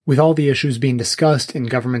With all the issues being discussed in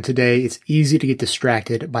government today, it's easy to get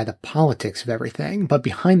distracted by the politics of everything. But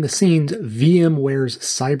behind the scenes, VMware's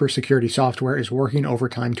cybersecurity software is working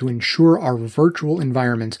overtime to ensure our virtual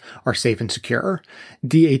environments are safe and secure.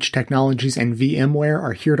 DH Technologies and VMware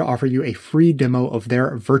are here to offer you a free demo of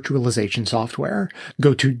their virtualization software.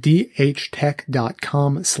 Go to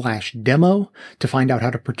dhtech.com/demo to find out how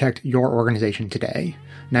to protect your organization today.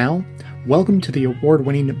 Now, welcome to the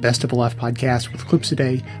award-winning Best of the Left podcast with clips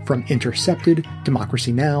today from Intercepted,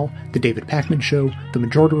 Democracy Now!, The David Pakman Show, The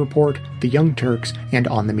Majority Report, The Young Turks, and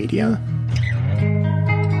On the Media.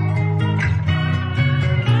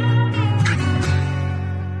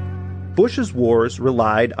 Bush's wars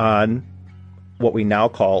relied on what we now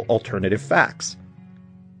call alternative facts.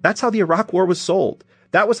 That's how the Iraq War was sold.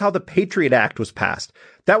 That was how the Patriot Act was passed.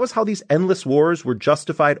 That was how these endless wars were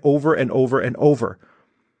justified over and over and over.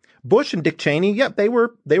 Bush and Dick Cheney, they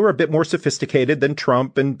were a bit more sophisticated than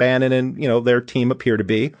Trump and Bannon and, their team appear to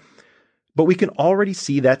be. But we can already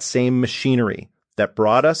see that same machinery that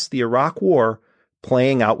brought us the Iraq War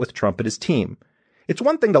playing out with Trump and his team. It's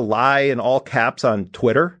one thing to lie in all caps on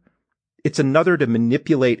Twitter. It's another to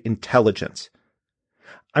manipulate intelligence.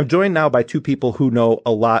 I'm joined now by two people who know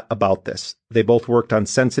a lot about this. They both worked on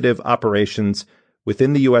sensitive operations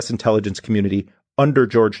within the U.S. intelligence community under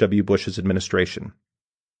George W. Bush's administration.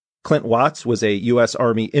 Clint Watts was a U.S.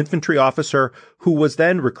 Army infantry officer who was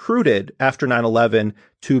then recruited after 9/11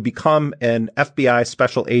 to become an FBI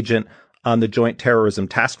special agent on the Joint Terrorism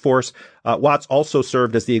Task Force. Watts also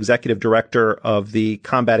served as the executive director of the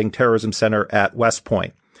Combating Terrorism Center at West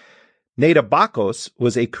Point. Neda Bakos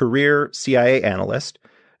was a career CIA analyst.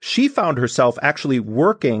 She found herself actually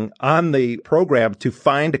working on the program to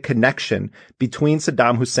find a connection between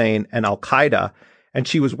Saddam Hussein and al-Qaeda, and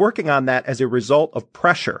she was working on that as a result of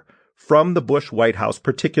pressure from the Bush White House,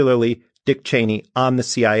 particularly Dick Cheney, on the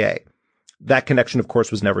CIA. That connection, of course,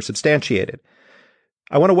 was never substantiated.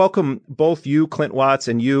 I want to welcome both you, Clint Watts,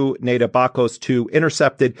 and you, Neda Bakos, to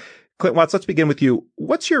Intercepted. Clint Watts, let's begin with you.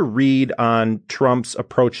 What's your read on Trump's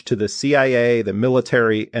approach to the CIA, the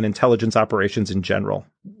military, and intelligence operations in general?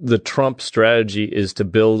 The Trump strategy is to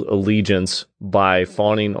build allegiance by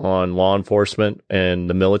fawning on law enforcement and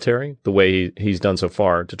the military, the way he's done so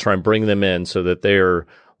far, to try and bring them in so that they're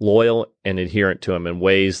loyal and adherent to him in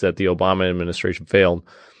ways that the Obama administration failed.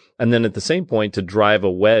 And then at the same point, to drive a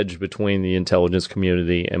wedge between the intelligence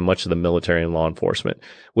community and much of the military and law enforcement,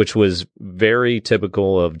 which was very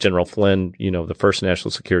typical of General Flynn, the first national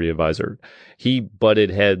security advisor. He butted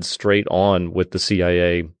heads straight on with the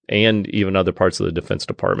CIA and even other parts of the Defense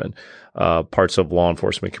Department, parts of law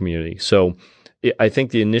enforcement community. So I think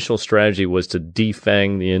the initial strategy was to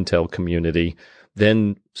defang the intel community,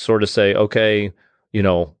 then sort of say, okay,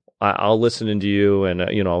 I'll listen to you and,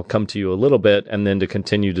 I'll come to you a little bit, and then to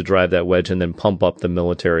continue to drive that wedge and then pump up the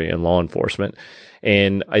military and law enforcement.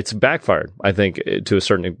 And it's backfired, I think, to a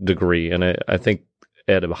certain degree. And I think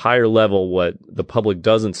at a higher level, what the public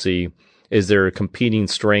doesn't see is there are competing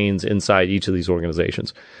strains inside each of these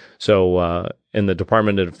organizations. So in the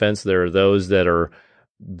Department of Defense, there are those that are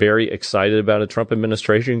very excited about a Trump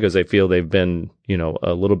administration because they feel they've been,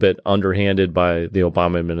 a little bit underhanded by the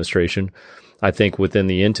Obama administration. I think within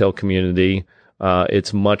the intel community,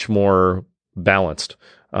 it's much more balanced,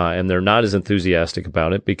 and they're not as enthusiastic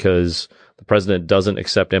about it because the president doesn't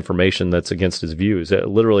accept information that's against his views. It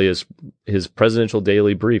literally is his presidential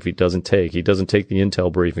daily brief. He doesn't take the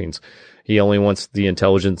intel briefings. He only wants the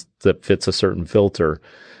intelligence that fits a certain filter.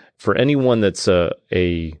 For anyone that's a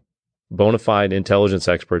bona fide intelligence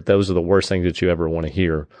expert, those are the worst things that you ever want to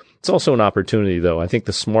hear. It's also an opportunity, though. I think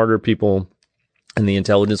the smarter people in the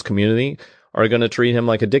intelligence community are going to treat him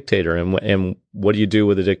like a dictator. And what do you do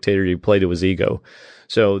with a dictator? You play to his ego.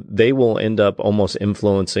 So they will end up almost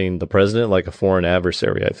influencing the president like a foreign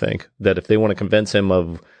adversary, I think. That if they want to convince him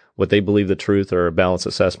of what they believe the truth or a balanced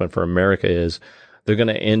assessment for America is, they're going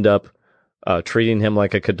to end up treating him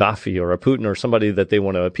like a Gaddafi or a Putin or somebody that they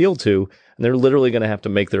want to appeal to. And they're literally going to have to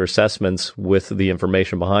make their assessments with the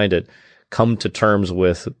information behind it, come to terms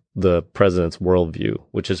with the president's worldview,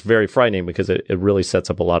 which is very frightening because it really sets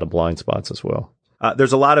up a lot of blind spots as well.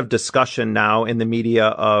 There's a lot of discussion now in the media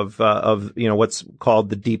of what's called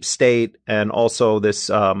the deep state, and also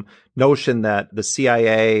this notion that the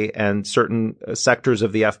CIA and certain sectors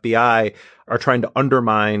of the FBI are trying to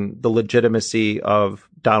undermine the legitimacy of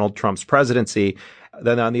Donald Trump's presidency.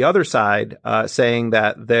 Then on the other side, saying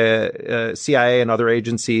that the CIA and other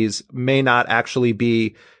agencies may not actually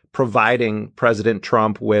be providing President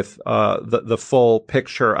Trump with the full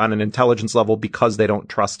picture on an intelligence level because they don't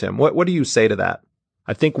trust him. What do you say to that?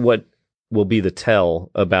 I think what will be the tell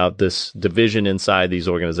about this division inside these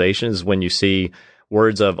organizations when you see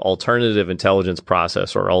words of alternative intelligence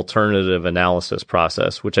process or alternative analysis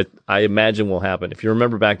process, which I imagine will happen. If you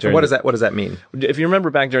remember back during what does that mean? If you remember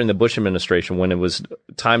back during the Bush administration, when it was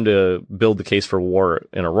time to build the case for war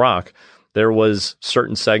in Iraq, there was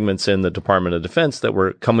certain segments in the Department of Defense that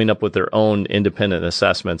were coming up with their own independent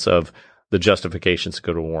assessments of the justifications to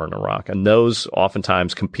go to war in Iraq. And those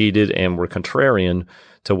oftentimes competed and were contrarian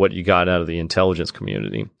to what you got out of the intelligence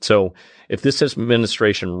community. So if this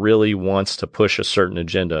administration really wants to push a certain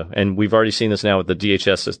agenda, and we've already seen this now with the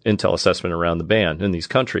DHS intel assessment around the ban in these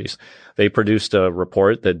countries, they produced a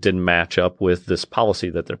report that didn't match up with this policy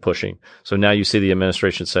that they're pushing. So now you see the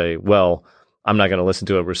administration say, well, I'm not going to listen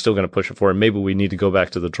to it. We're still going to push it forward. Maybe we need to go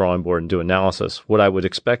back to the drawing board and do analysis. What I would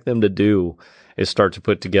expect them to do is start to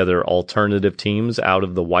put together alternative teams out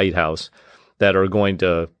of the White House that are going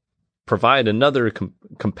to provide another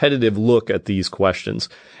competitive look at these questions.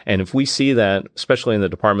 And if we see that, especially in the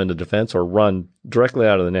Department of Defense or run directly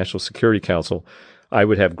out of the National Security Council, I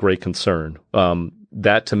would have great concern.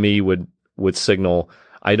 That to me would signal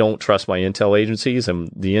I don't trust my intel agencies,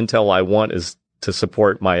 and the intel I want is to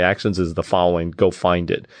support my actions is the following: go find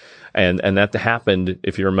it. And that happened,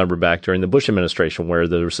 if you remember back during the Bush administration, where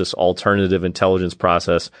there was this alternative intelligence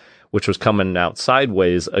process, which was coming out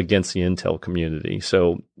sideways against the intel community.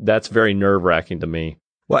 So that's very nerve-wracking to me.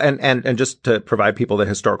 Well, and just to provide people the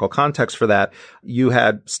historical context for that, you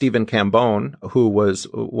had Stephen Cambone, who was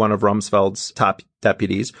one of Rumsfeld's top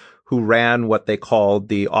deputies, who ran what they called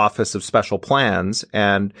the Office of Special Plans,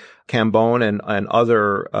 and Cambone and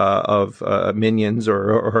other minions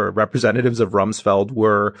or representatives of Rumsfeld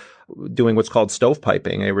were doing what's called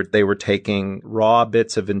stovepiping. They were taking raw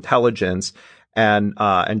bits of intelligence and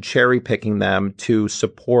cherry picking them to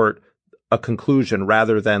support a conclusion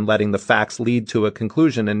rather than letting the facts lead to a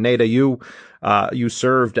conclusion. And Neda, you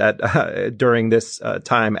served during this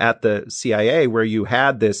time at the CIA, where you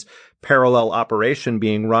had this parallel operation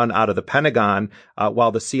being run out of the Pentagon,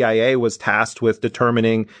 while the CIA was tasked with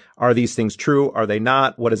determining, are these things true? Are they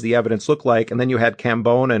not? What does the evidence look like? And then you had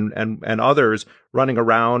Cambone and others running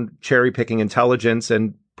around cherry picking intelligence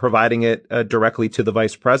and providing it directly to the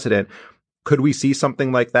vice president. Could we see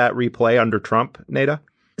something like that replay under Trump, Neda?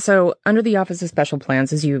 So under the Office of Special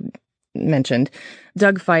Plans, as you mentioned,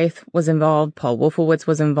 Doug Feith was involved, Paul Wolfowitz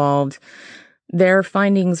was involved. Their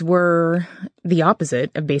findings were the opposite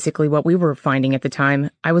of basically what we were finding at the time.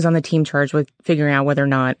 I was on the team charged with figuring out whether or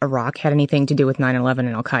not Iraq had anything to do with 9/11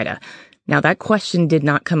 and Al-Qaeda. Now, that question did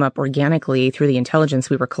not come up organically through the intelligence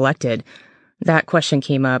we were collected. That question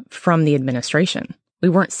came up from the administration. We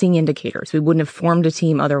weren't seeing indicators. We wouldn't have formed a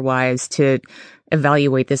team otherwise to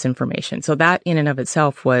evaluate this information. So that in and of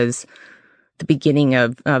itself was the beginning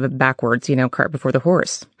of backwards, cart before the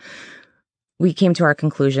horse. We came to our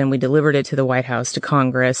conclusion. We delivered it to the White House, to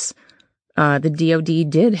Congress. The DOD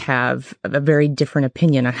did have a very different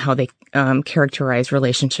opinion on how they characterize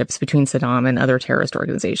relationships between Saddam and other terrorist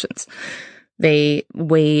organizations. They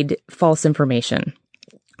weighed false information.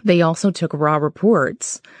 They also took raw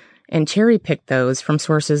reports and cherry-picked those from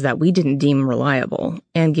sources that we didn't deem reliable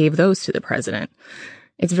and gave those to the president.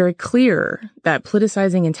 It's very clear that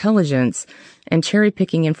politicizing intelligence and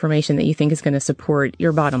cherry-picking information that you think is going to support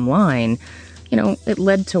your bottom line, it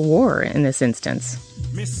led to war in this instance.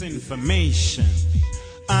 Misinformation.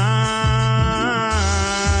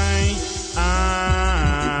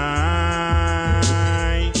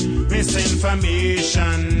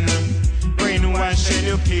 Misinformation. Brainwash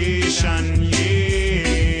education,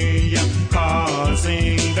 yeah.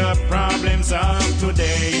 Causing the problems of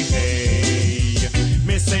today.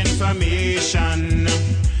 Misinformation.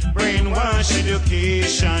 Brainwash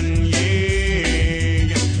education,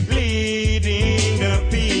 yeah. Leading the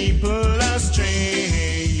people astray.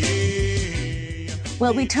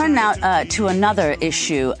 Well, we turn now to another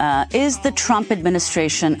issue. Is the Trump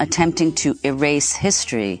administration attempting to erase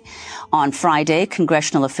history? On Friday,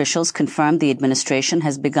 congressional officials confirmed the administration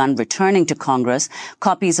has begun returning to Congress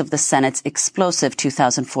copies of the Senate's explosive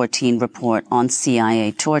 2014 report on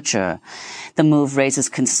CIA torture. The move raises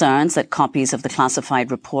concerns that copies of the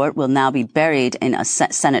classified report will now be buried in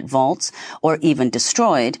Senate vaults or even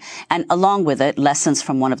destroyed, and along with it, lessons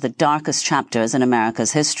from one of the darkest chapters in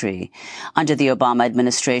America's history. Under the Obama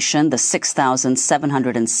administration, the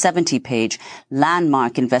 6,770-page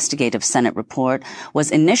landmark investigative Senate report was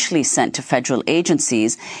initially sent to federal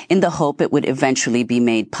agencies in the hope it would eventually be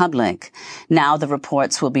made public. Now the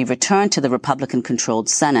reports will be returned to the Republican-controlled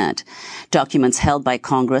Senate. Documents held by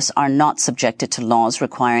Congress are not subjected to laws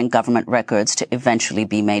requiring government records to eventually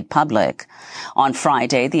be made public. On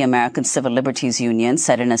Friday, the American Civil Liberties Union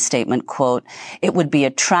said in a statement, quote, "It would be a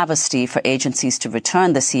travesty for agencies to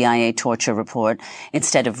return the CIA torture report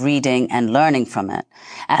instead of reading and learning from it.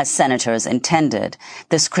 As senators intended,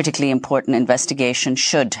 this critically important investigation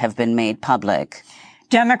should have been made public."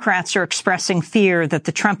 Democrats are expressing fear that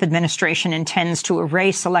the Trump administration intends to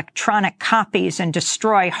erase electronic copies and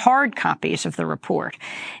destroy hard copies of the report.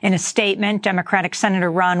 In a statement, Democratic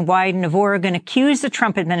Senator Ron Wyden of Oregon accused the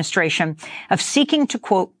Trump administration of seeking to,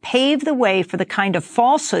 quote, "pave the way for the kind of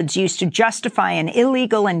falsehoods used to justify an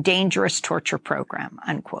illegal and dangerous torture program,"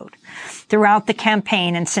 unquote. Throughout the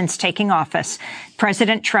campaign and since taking office,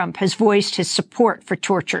 President Trump has voiced his support for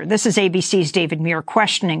torture. This is ABC's David Muir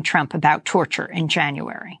questioning Trump about torture in January.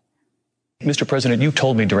 Mr. President, you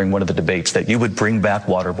told me during one of the debates that you would bring back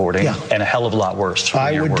waterboarding and a hell of a lot worse.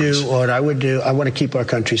 I would do what I would do. I want to keep our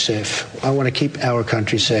country safe. I want to keep our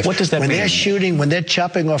country safe. What does that mean? When they're shooting, when they're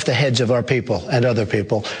chopping off the heads of our people and other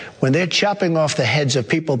people, when they're chopping off the heads of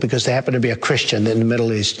people because they happen to be a Christian in the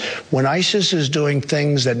Middle East, when ISIS is doing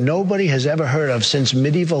things that nobody has ever heard of since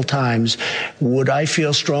medieval times, would I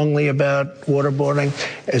feel strongly about waterboarding?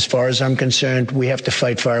 As far as I'm concerned, we have to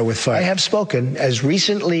fight fire with fire. I have spoken as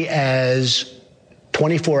recently as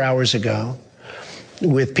 24 hours ago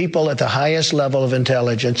with people at the highest level of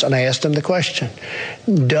intelligence, and I asked them the question,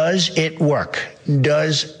 does it work?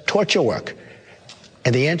 Does torture work?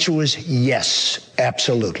 And the answer was yes,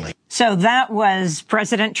 absolutely. So that was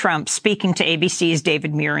President Trump speaking to ABC's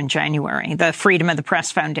David Muir in January. The Freedom of the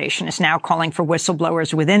Press Foundation is now calling for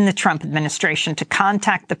whistleblowers within the Trump administration to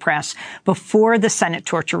contact the press before the Senate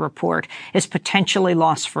torture report is potentially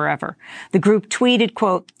lost forever. The group tweeted,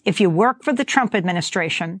 quote, "If you work for the Trump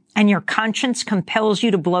administration and your conscience compels you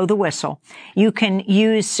to blow the whistle, you can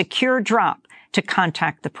use Secure Drop to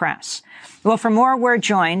contact the press." Well, for more, we're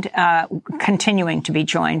joined, continuing to be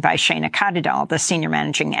joined by Shana Katidal, the senior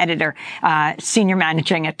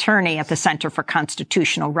managing attorney at the Center for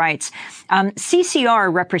Constitutional Rights. CCR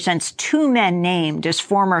represents two men named as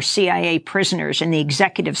former CIA prisoners in the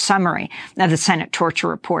executive summary of the Senate torture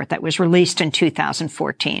report that was released in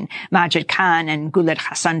 2014. Majid Khan and Guled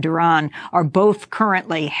Hassan Duran are both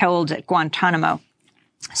currently held at Guantanamo.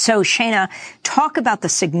 So, Shana, talk about the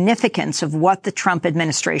significance of what the Trump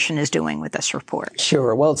administration is doing with this report.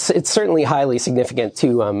 Sure. Well, it's certainly highly significant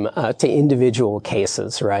to individual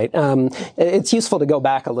cases, right? It's useful to go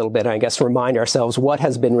back a little bit, I guess, remind ourselves what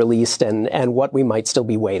has been released and what we might still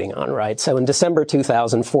be waiting on, right? So in December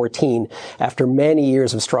 2014, after many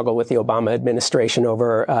years of struggle with the Obama administration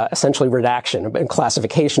over essentially redaction and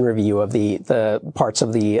classification review of the parts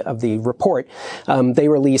of the report, they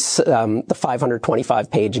release the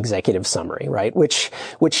 525-page executive summary, right? Which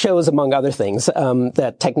shows, among other things,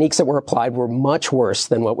 that techniques that were applied were much worse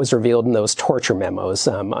than what was revealed in those torture memos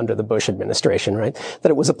under the Bush administration, right? That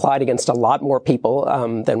it was applied against a lot more people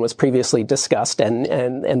than was previously discussed,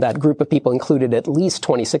 and that group of people included at least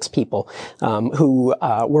 26 people who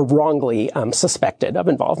were wrongly suspected of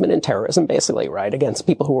involvement in terrorism, basically, right? Against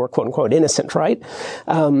people who were quote unquote innocent, right?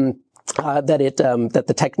 That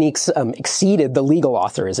the techniques exceeded the legal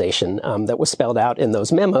authorization that was spelled out in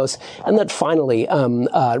those memos, and that finally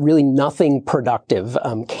really nothing productive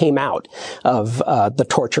came out of the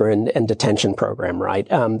torture and detention program, right?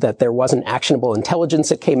 That there wasn't actionable intelligence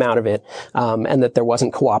that came out of it, and that there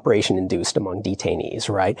wasn't cooperation induced among detainees,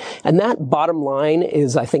 right? And that bottom line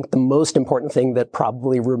is, I think, the most important thing that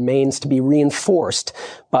probably remains to be reinforced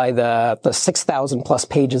by the 6,000 plus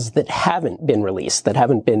pages that haven't been released, that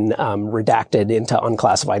haven't been redacted into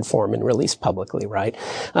unclassified form and released publicly, right?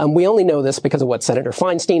 We only know this because of what Senator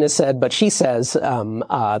Feinstein has said, but she says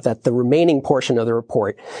that the remaining portion of the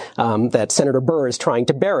report that Senator Burr is trying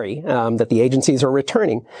to bury, that the agencies are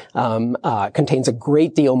returning, contains a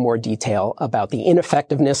great deal more detail about the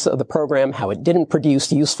ineffectiveness of the program, how it didn't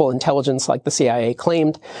produce useful intelligence like the CIA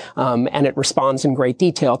claimed, and it responds in great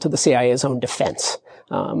detail to the CIA's own defense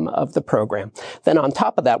of the program. Then on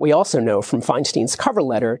top of that, we also know from Feinstein's cover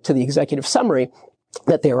letter to the executive summary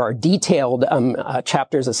that there are detailed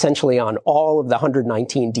chapters essentially on all of the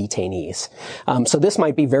 119 detainees. So this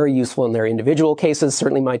might be very useful in their individual cases,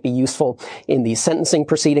 certainly might be useful in the sentencing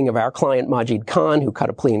proceeding of our client Majid Khan, who cut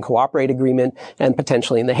a plea and cooperate agreement, and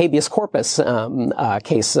potentially in the habeas corpus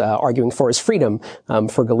case arguing for his freedom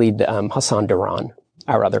for Guled Hassan Duran,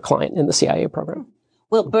 our other client in the CIA program.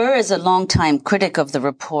 Well, Burr is a longtime critic of the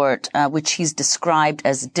report, which he's described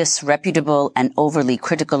as disreputable and overly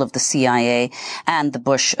critical of the CIA and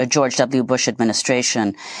the George W. Bush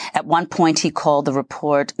administration. At one point, he called the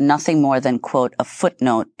report nothing more than, quote, a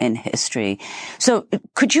footnote in history. So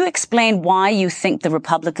could you explain why you think the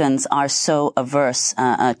Republicans are so averse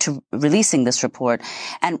to releasing this report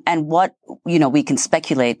and what, we can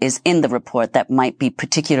speculate is in the report that might be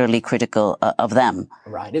particularly critical of them?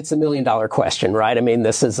 Right. It's $1 million question, right? I mean,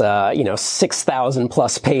 this is a, 6,000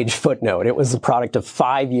 plus page footnote. It was the product of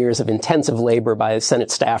 5 years of intensive labor by Senate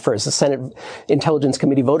staffers. The Senate Intelligence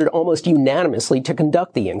Committee voted almost unanimously to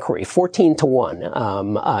conduct the inquiry,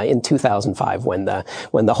 14-1, in 2005 when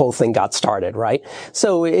the whole thing got started, right?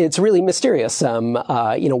 So it's really mysterious,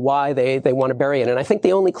 why they want to bury it. And I think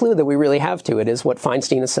the only clue that we really have to it is what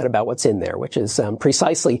Feinstein has said about what's in there, which is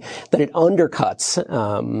precisely that it undercuts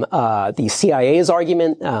the CIA's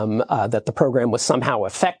argument that the program was somehow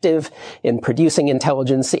effective in producing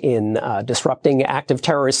intelligence, in disrupting active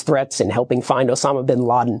terrorist threats, in helping find Osama bin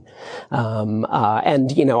Laden.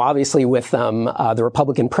 And obviously with the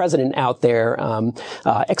Republican president out there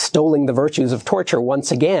extolling the virtues of torture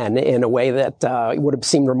once again in a way that would have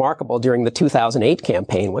seemed remarkable during the 2008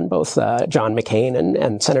 campaign when both John McCain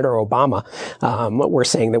and Senator Obama were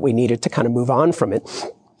saying that we needed to kind of move on from it.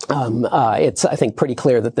 It's, I think, pretty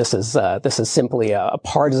clear that this is simply a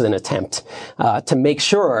partisan attempt to make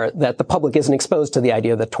sure that the public isn't exposed to the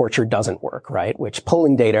idea that torture doesn't work, right? Which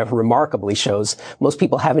polling data remarkably shows most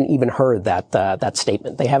people haven't even heard that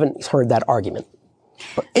statement. They haven't heard that argument.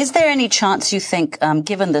 Is there any chance, you think,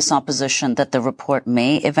 given this opposition, that the report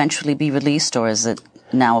may eventually be released, or is it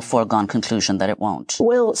now a foregone conclusion that it won't?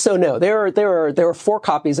 Well, so no, there are 4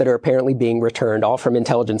 copies that are apparently being returned, all from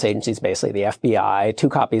intelligence agencies, basically the FBI, 2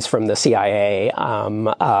 copies from the CIA,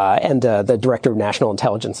 and the Director of National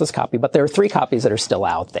Intelligence's copy. But there are 3 copies that are still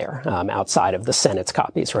out there, outside of the Senate's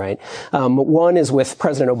copies, right? One is with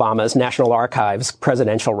President Obama's National Archives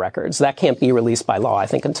presidential records. That can't be released by law, I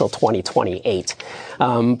think, until 2028.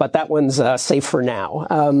 But that one's safe for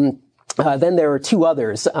now. Then there are 2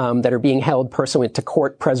 others that are being held pursuant to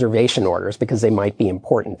court preservation orders because they might be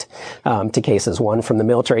important to cases, one from the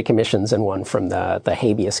military commissions and one from the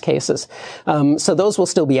habeas cases. So those will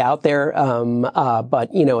still be out there, but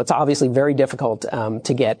it's obviously very difficult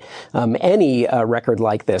to get any record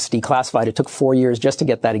like this declassified. It took 4 years just to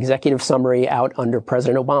get that executive summary out under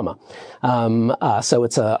President Obama. So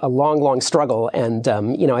it's a long struggle, and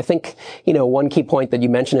I think one key point that you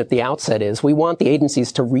mentioned at the outset is we want the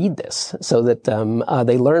agencies to read this so that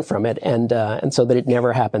they learn from it and so that it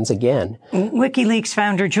never happens again. WikiLeaks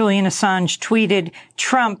founder Julian Assange tweeted,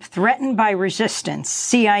 "Trump, threatened by resistance,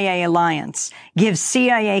 CIA alliance, gives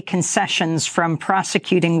CIA concessions from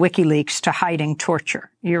prosecuting WikiLeaks to hiding torture."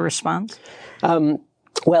 Your response?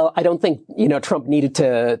 Well, I don't think, Trump needed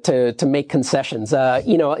to make concessions.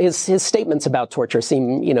 His statements about torture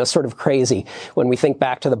seem, sort of crazy when we think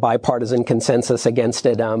back to the bipartisan consensus against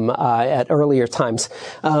it, at earlier times.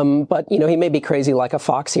 But, he may be crazy like a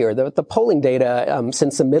fox here. The polling data,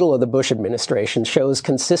 since the middle of the Bush administration shows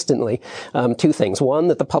consistently, 2 things. One,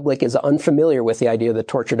 that the public is unfamiliar with the idea that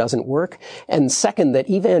torture doesn't work. And second, that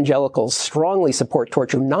evangelicals strongly support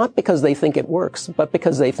torture, not because they think it works, but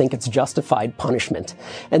because they think it's justified punishment.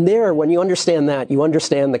 And there, when you understand that, you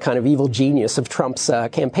understand the kind of evil genius of Trump's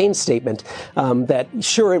campaign statement that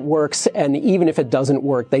sure it works, and even if it doesn't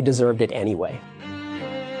work, they deserved it anyway.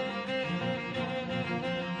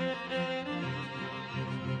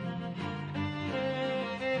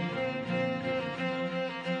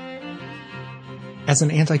 As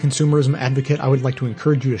an anti-consumerism advocate, I would like to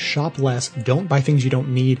encourage you to shop less, don't buy things you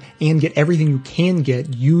don't need, and get everything you can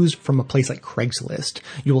get used from a place like Craigslist.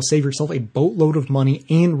 You will save yourself a boatload of money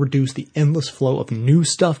and reduce the endless flow of new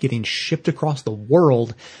stuff getting shipped across the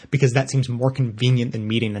world because that seems more convenient than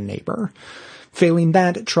meeting a neighbor. Failing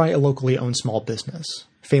that, try a locally owned small business.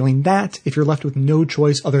 Failing that, if you're left with no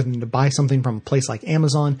choice other than to buy something from a place like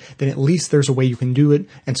Amazon, then at least there's a way you can do it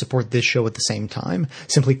and support this show at the same time.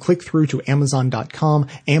 Simply click through to Amazon.com,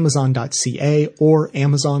 Amazon.ca, or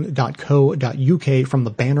Amazon.co.uk from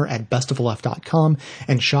the banner at bestofleft.com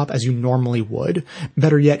and shop as you normally would.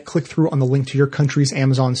 Better yet, click through on the link to your country's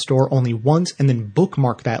Amazon store only once and then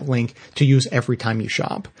bookmark that link to use every time you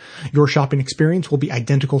shop. Your shopping experience will be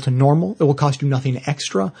identical to normal. It will cost you nothing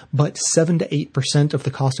extra, but 7 to 8% of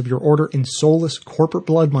the cost of your order in soulless corporate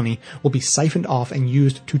blood money will be siphoned off and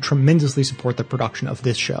used to tremendously support the production of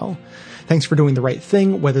this show. Thanks for doing the right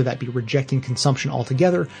thing, whether that be rejecting consumption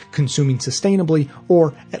altogether, consuming sustainably,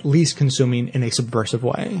 or at least consuming in a subversive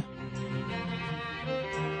way.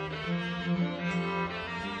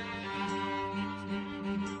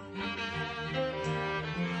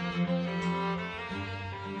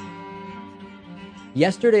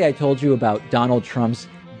 Yesterday, I told you about Donald Trump's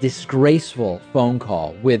disgraceful phone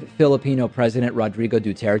call with Filipino President Rodrigo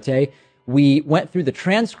Duterte. We went through the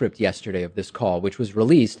transcript yesterday of this call, which was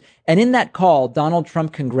released. And in that call, Donald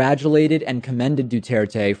Trump congratulated and commended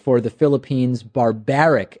Duterte for the Philippines'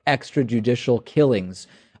 barbaric extrajudicial killings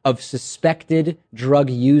of suspected drug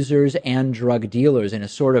users and drug dealers in a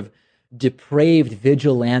sort of depraved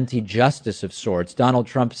vigilante justice of sorts. Donald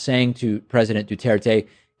Trump saying to President Duterte,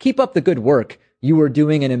 "Keep up the good work. You are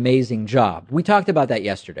doing an amazing job." We talked about that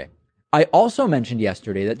yesterday. I also mentioned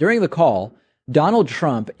yesterday that during the call, Donald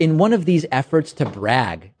Trump, in one of these efforts to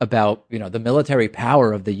brag about, the military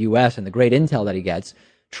power of the U.S. and the great intel that he gets,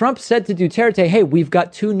 Trump said to Duterte, "Hey, we've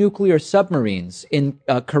got 2 nuclear submarines in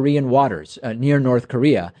Korean waters near North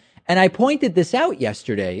Korea." And I pointed this out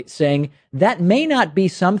yesterday, saying that may not be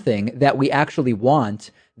something that we actually want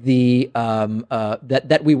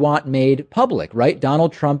that we want made public, right?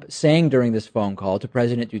 Donald Trump saying during this phone call to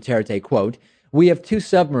President Duterte, quote, "We have 2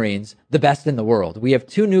 submarines, the best in the world. We have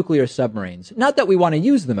 2 nuclear submarines. Not that we want to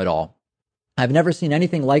use them at all. I've never seen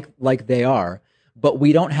anything like they are, but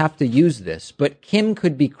we don't have to use this. But Kim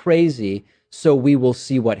could be crazy, so we will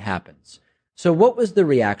see what happens." So what was the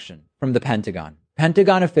reaction from the Pentagon?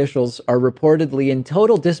 Pentagon officials are reportedly in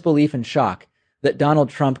total disbelief and shock that Donald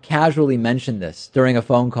Trump casually mentioned this during a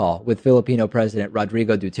phone call with Filipino President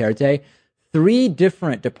Rodrigo Duterte. 3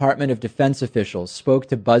 different Department of Defense officials spoke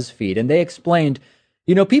to BuzzFeed, and they explained,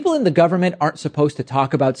 people in the government aren't supposed to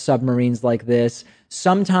talk about submarines like this.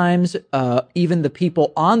 Sometimes even the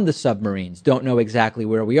people on the submarines don't know exactly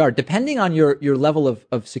where we are. Depending on your level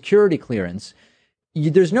of security clearance,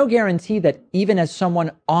 there's no guarantee that even as someone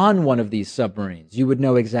on one of these submarines, you would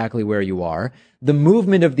know exactly where you are. The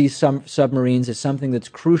movement of these submarines is something that's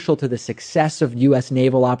crucial to the success of U.S.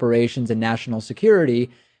 naval operations and national security.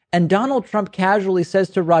 And Donald Trump casually says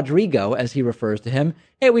to Rodrigo, as he refers to him,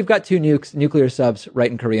 "Hey, we've got 2 nuclear subs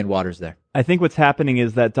right in Korean waters there." I think what's happening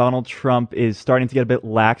is that Donald Trump is starting to get a bit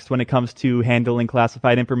lax when it comes to handling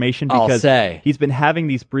classified information because he's been having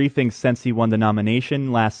these briefings since he won the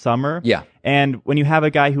nomination last summer. Yeah. And when you have a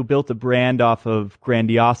guy who built a brand off of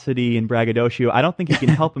grandiosity and braggadocio, I don't think he can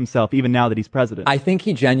help himself even now that he's president. I think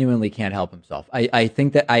he genuinely can't help himself. I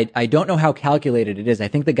think that I don't know how calculated it is. I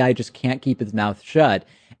think the guy just can't keep his mouth shut.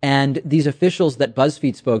 And these officials that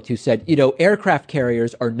BuzzFeed spoke to said, aircraft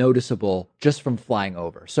carriers are noticeable just from flying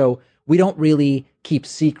over. So we don't really keep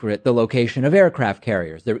secret the location of aircraft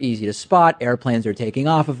carriers. They're easy to spot. Airplanes are taking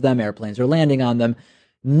off of them. Airplanes are landing on them.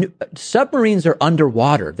 Submarines are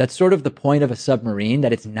underwater. That's sort of the point of a submarine,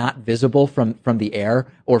 that it's not visible from the air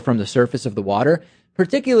or from the surface of the water,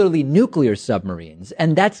 particularly nuclear submarines.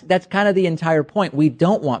 And that's kind of the entire point. We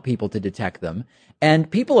don't want people to detect them.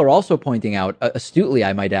 And people are also pointing out, astutely,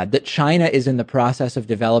 I might add, that China is in the process of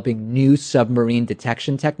developing new submarine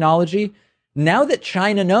detection technology. Now that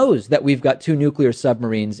China knows that we've got 2 nuclear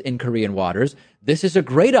submarines in Korean waters, this is a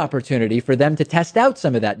great opportunity for them to test out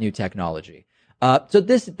some of that new technology. So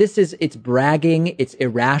it's bragging, it's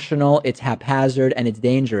irrational, it's haphazard, and it's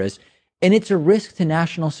dangerous. And it's a risk to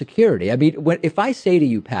national security. I mean, if I say to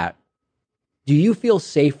you, Pat, do you feel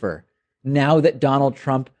safer now that Donald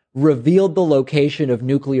Trump revealed the location of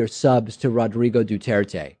nuclear subs to Rodrigo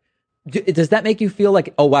Duterte? Does that make you feel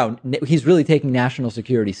like, oh, wow, he's really taking national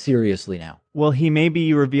security seriously now? Well, he may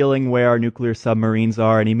be revealing where our nuclear submarines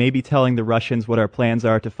are, and he may be telling the Russians what our plans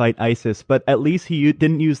are to fight ISIS, but at least he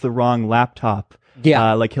didn't use the wrong laptop.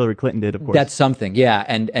 Yeah, like Hillary Clinton did, of course. That's something, yeah,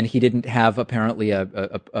 and he didn't have apparently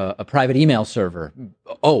a private email server.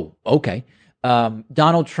 Oh, okay.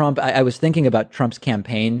 Donald Trump, I was thinking about Trump's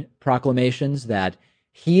campaign proclamations that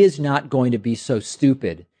he is not going to be so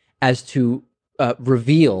stupid as to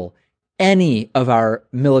reveal any of our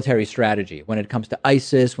military strategy when it comes to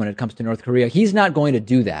ISIS, when it comes to North Korea. He's not going to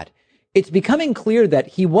do that. It's becoming clear that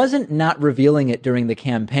he wasn't not revealing it during the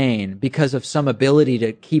campaign because of some ability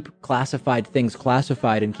to keep classified things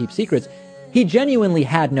classified and keep secrets. He genuinely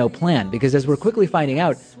had no plan because, as we're quickly finding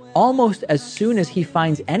out, almost as soon as he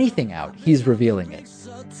finds anything out, he's revealing it.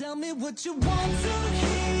 So tell me what you want to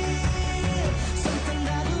hear. Something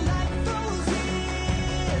that'll light those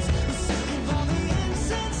ears. I'm sick of all the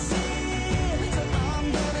insincere. So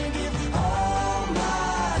I'm gonna give all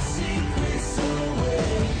my secrets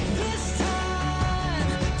away. This time,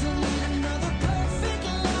 don't need another perfect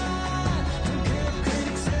line. Don't care if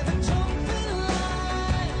critics ever jump in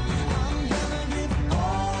line. I'm gonna give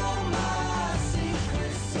all my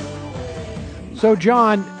secrets away. So,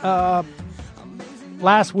 John,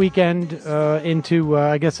 last weekend into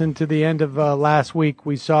the end of last week,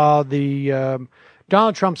 we saw the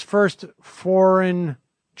Donald Trump's first foreign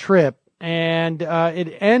trip and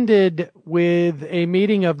it ended with a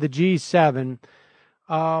meeting of the G7,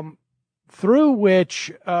 through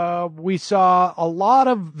which we saw a lot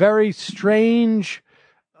of very strange,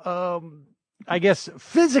 I guess,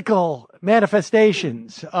 physical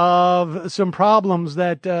manifestations of some problems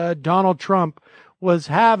that Donald Trump was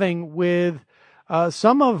having with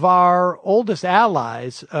some of our oldest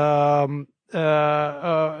allies from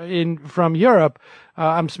Europe.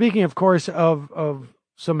 I'm speaking, of course, of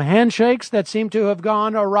some handshakes that seem to have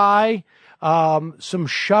gone awry, some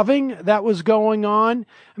shoving that was going on.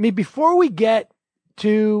 I mean, before we get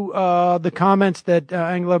to the comments that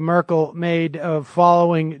Angela Merkel made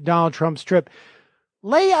following Donald Trump's trip,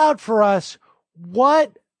 lay out for us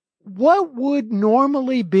what would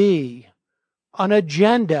normally be an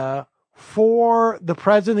agenda for the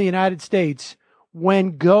President of the United States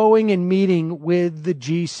when going and meeting with the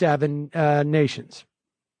G7 nations.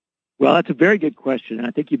 Well, that's a very good question. I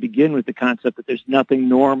think you begin with the concept that there's nothing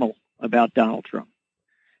normal about Donald Trump.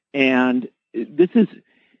 And this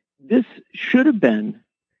should have been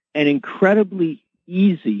an incredibly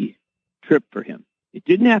easy trip for him. It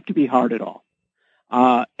didn't have to be hard at all.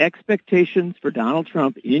 Expectations for Donald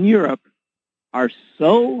Trump in Europe are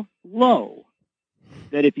so low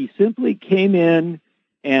that if he simply came in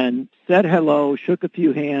and said hello, shook a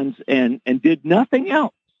few hands, and did nothing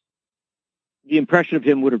else, the impression of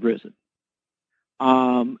him would have risen.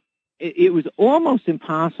 It was almost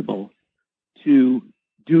impossible to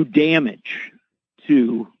do damage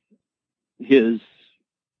to his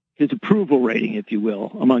approval rating, if you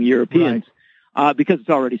will, among Europeans, because it's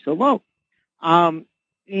already so low.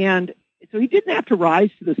 And so he didn't have to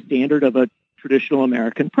rise to the standard of a traditional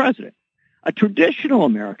American president. A traditional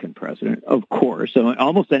American president, of course, so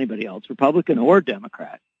almost anybody else, Republican or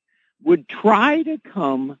Democrat, would try to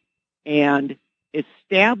come and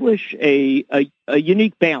establish a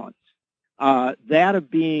unique balance, that of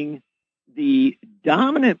being the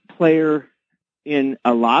dominant player in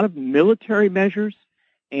a lot of military measures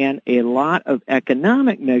and a lot of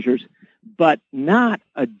economic measures, but not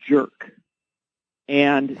a jerk.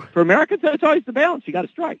 And for Americans, that's always the balance you got to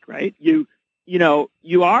strike, right? You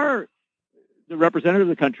are the representative of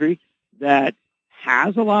the country that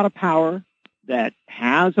has a lot of power, that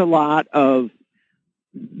has a lot of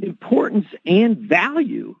importance and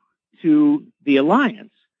value to the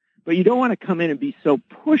alliance, but you don't want to come in and be so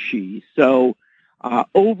pushy, so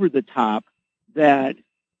over the top, that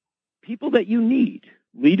people that you need,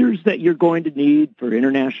 leaders that you're going to need for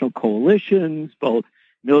international coalitions, both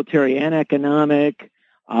military and economic,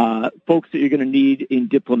 folks that you're going to need in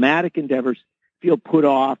diplomatic endeavors, feel put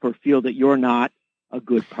off or feel that you're not a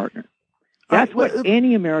good partner. That's what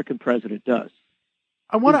any American president does.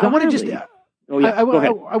 I want to just. Oh, yeah. I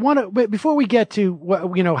want to, before we get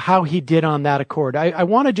to how he did on that accord, I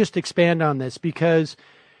want to just expand on this because,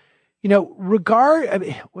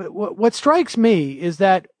 what strikes me is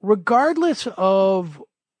that regardless of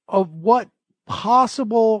what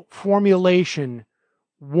possible formulation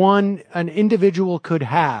an individual could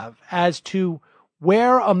have as to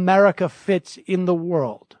where America fits in the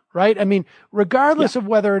world, right? I mean, regardless of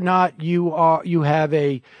whether or not you have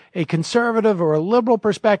a conservative or a liberal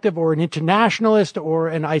perspective or an internationalist or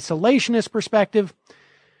an isolationist perspective,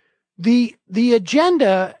 the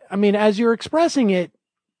agenda, I mean, as you're expressing it,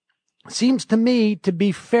 seems to me to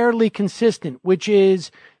be fairly consistent, which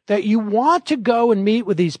is that you want to go and meet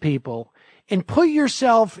with these people and put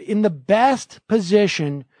yourself in the best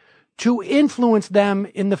position to influence them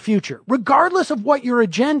in the future, regardless of what your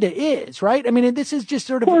agenda is, right? I mean, and this is just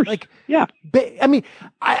sort of like, it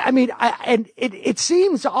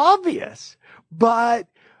seems obvious, but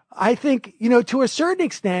I think, to a certain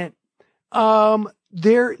extent,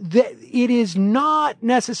 it is not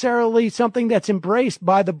necessarily something that's embraced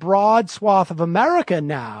by the broad swath of America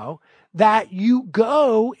now, that you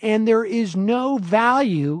go and there is no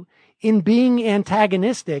value in being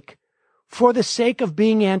antagonistic for the sake of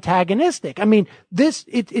being antagonistic. I mean,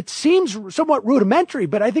 it seems somewhat rudimentary,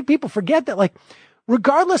 but I think people forget that, like,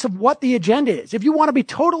 regardless of what the agenda is, if you want to be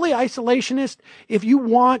totally isolationist, if you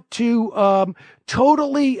want to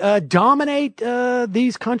totally dominate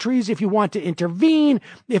these countries, if you want to intervene,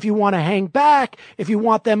 if you want to hang back, if you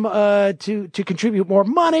want them to contribute more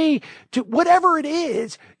money, to whatever it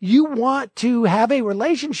is, you want to have a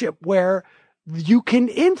relationship where you can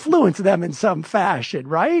influence them in some fashion,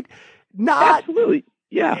 right? Absolutely.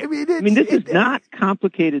 Yeah. I mean, this is not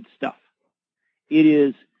complicated stuff. It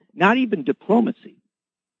is not even diplomacy.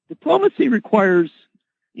 Diplomacy requires,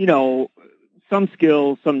 some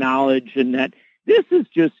skill, some knowledge, and that this is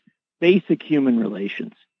just basic human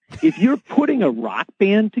relations. If you're putting a rock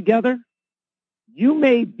band together, You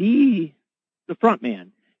may be the front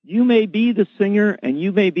man. You may be the singer, and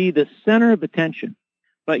you may be the center of attention,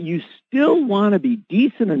 but you still want to be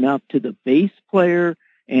decent enough to the bass player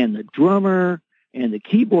and the drummer and the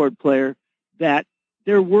keyboard player that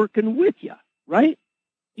they're working with you, right?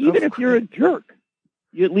 Even if you're a jerk,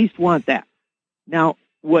 you at least want that. Now,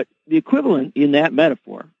 what the equivalent in that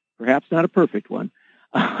metaphor, perhaps not a perfect one,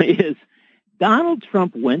 is Donald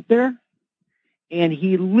Trump went there and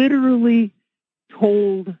he literally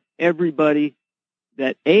told everybody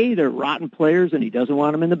that, A, they're rotten players and he doesn't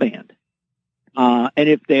want them in the band. And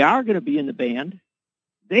if they are going to be in the band,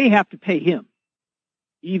 they have to pay him,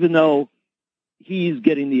 even though he's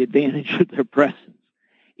getting the advantage of their presence.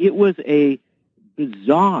 It was a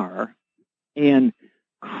bizarre and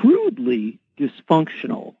crudely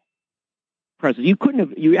dysfunctional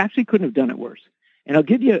president. You actually couldn't have done it worse. And I'll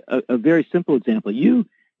give you a very simple example. You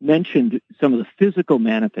mentioned some of the physical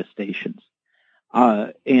manifestations.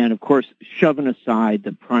 And of course, shoving aside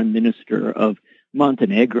the prime minister of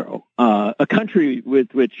Montenegro, a country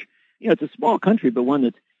with which, it's a small country, but one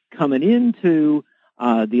that's coming into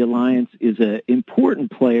the alliance, is an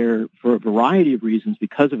important player for a variety of reasons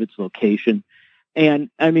because of its location. And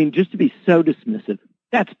I mean, just to be so dismissive,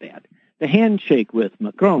 that's bad. The handshake with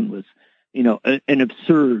Macron was, an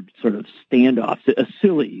absurd sort of standoff, a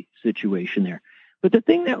silly situation there. But the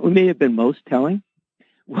thing that may have been most telling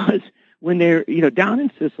was when they're, down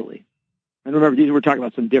in Sicily. And remember, we're talking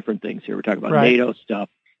about some different things here. We're talking about NATO stuff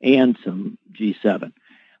and some G7.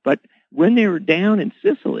 But when they were down in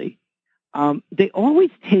Sicily, they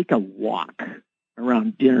always take a walk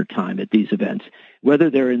around dinner time at these events, whether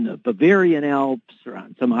they're in the Bavarian Alps or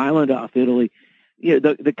on some island off Italy.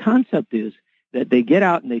 The concept is that they get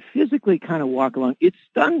out and they physically kind of walk along. It's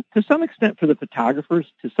done to some extent for the photographers,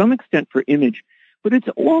 to some extent for image, but it's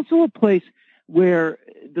also a place where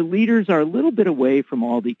the leaders are a little bit away from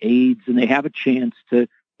all the aides and they have a chance to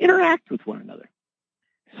interact with one another.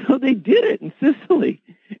 So they did it in Sicily.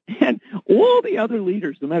 And all the other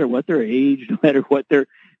leaders, no matter what their age, no matter what their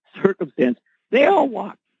circumstance, they all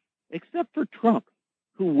walked, except for Trump,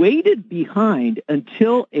 who waited behind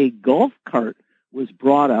until a golf cart was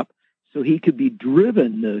brought up so he could be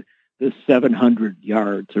driven the 700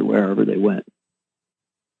 yards or wherever they went.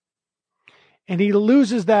 And he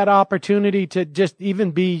loses that opportunity to just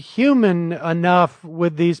even be human enough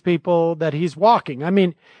with these people that he's walking. I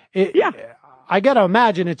mean, I got to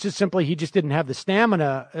imagine it's just simply he just didn't have the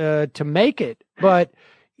stamina to make it. But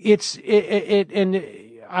and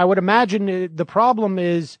I would imagine the problem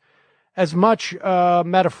is as much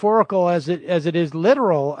metaphorical as it is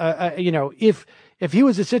literal. If he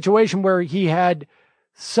was a situation where he had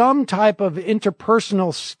some type of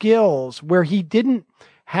interpersonal skills, where he didn't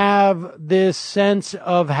have this sense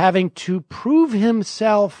of having to prove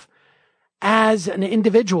himself as an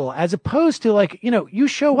individual, as opposed to you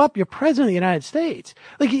show up, you're president of the United States.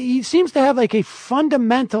 He seems to have a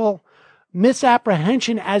fundamental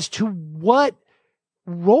misapprehension as to what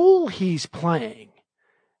role he's playing.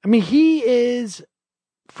 I mean, he is,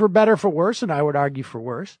 for better, for worse, and I would argue for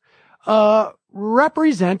worse,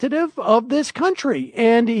 representative of this country.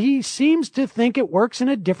 And he seems to think it works in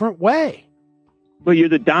a different way. Well, you're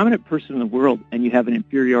the dominant person in the world, and you have an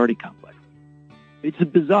inferiority complex. It's a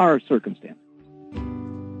bizarre circumstance.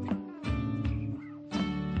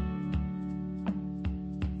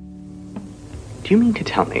 Do you mean to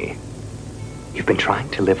tell me you've been trying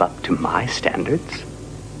to live up to my standards?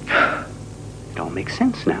 It all makes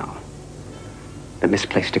sense now. The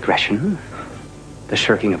misplaced aggression, the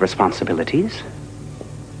shirking of responsibilities,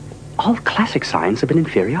 all classic signs of an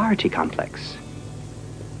inferiority complex.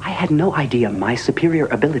 I had no idea my superior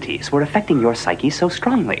abilities were affecting your psyche so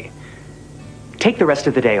strongly. Take the rest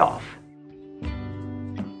of the day off.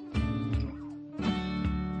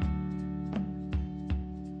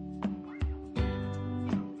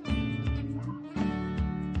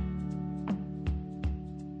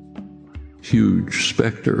 Huge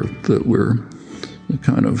specter that we're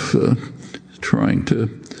kind of trying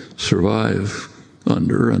to survive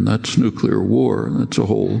under, and that's nuclear war. And that's a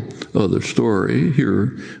whole other story.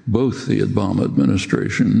 Here, both the Obama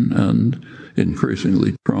administration and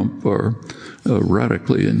increasingly Trump are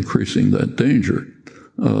radically increasing that danger.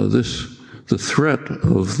 The threat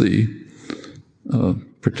of the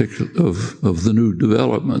of the new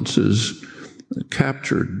developments is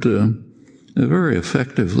captured very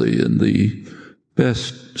effectively in the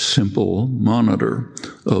best simple monitor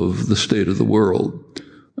of the state of the world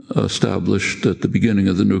established at the beginning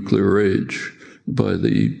of the nuclear age by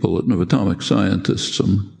the Bulletin of Atomic Scientists.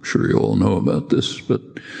 I'm sure you all know about this, but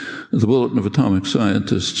the Bulletin of Atomic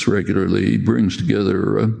Scientists regularly brings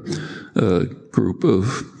together a group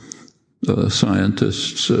of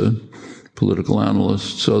scientists, political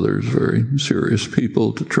analysts, others, very serious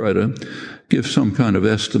people, to try to give some kind of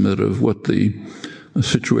estimate of what the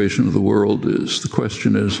situation of the world is. The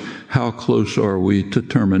question is, how close are we to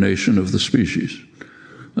termination of the species?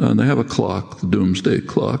 And they have a clock, the doomsday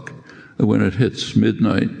clock. When it hits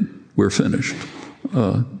midnight, we're finished.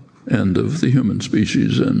 End of the human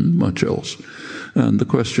species and much else. And the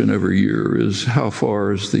question every year is, how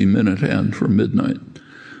far is the minute hand from midnight?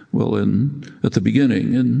 Well, at the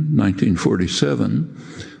beginning, in 1947,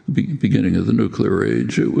 beginning of the nuclear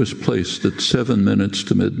age, it was placed at 7 minutes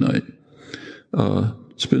to midnight.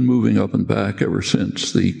 It's been moving up and back ever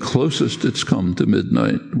since. The closest it's come to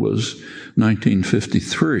midnight was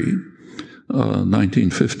 1953.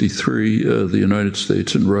 1953, the United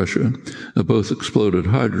States and Russia both exploded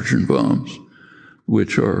hydrogen bombs,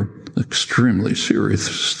 which are extremely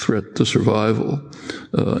serious threat to survival.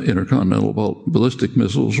 Intercontinental ballistic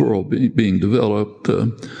missiles were all being developed.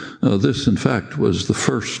 This, in fact, was the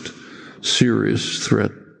first serious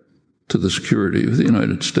threat to the security of the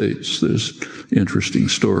United States. There's an interesting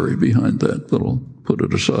story behind that, but I'll put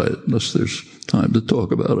it aside unless there's time to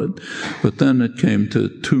talk about it. But then it came to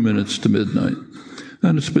 2 minutes to midnight,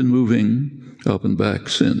 and it's been moving up and back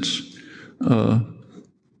since. 2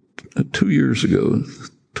 years ago,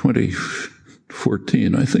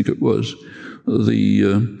 2014, I think it was, the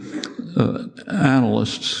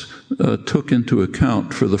analysts took into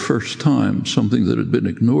account for the first time something that had been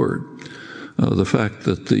ignored, the fact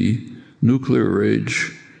that the nuclear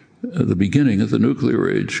age, the beginning of the nuclear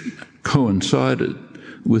age, coincided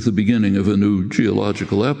with the beginning of a new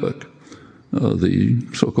geological epoch, the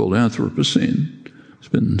so-called Anthropocene. There's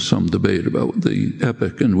been some debate about the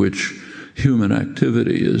epoch in which human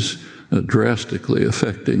activity is drastically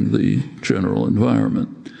affecting the general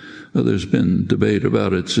environment. There's been debate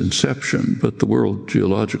about its inception, but the World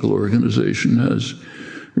Geological Organization has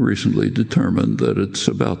recently determined that it's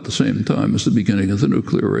about the same time as the beginning of the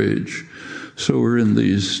nuclear age. So we're in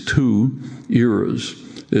these two eras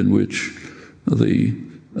in which the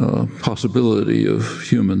possibility of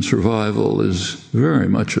human survival is very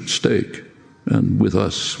much at stake. And with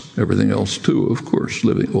us, everything else too, of course,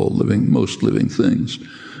 most living things,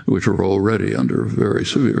 which are already under very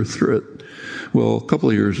severe threat. Well, a couple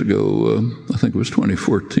of years ago, I think it was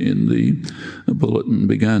 2014, the bulletin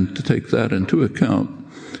began to take that into account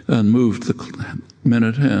and moved the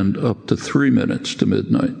minute hand up to 3 minutes to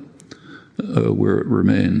midnight, where it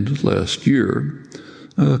remained last year.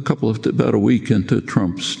 About a week into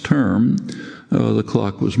Trump's term, the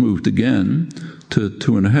clock was moved again to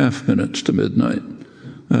 2.5 minutes to midnight.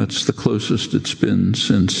 That's the closest it's been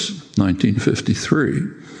since 1953.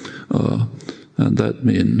 And that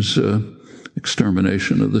means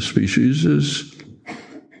extermination of the species is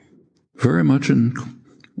very much an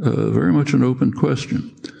open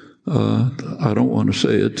question. I don't want to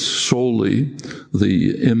say it's solely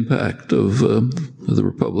the impact of the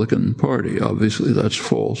Republican Party. Obviously, that's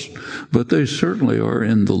false. But they certainly are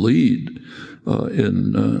in the lead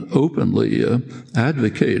in openly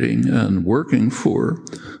advocating and working for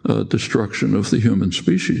destruction of the human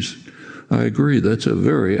species. I agree, that's a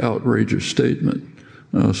very outrageous statement.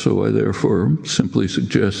 So I therefore simply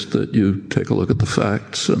suggest that you take a look at the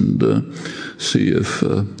facts and see if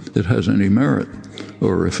it has any merit,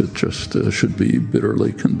 or if it just should be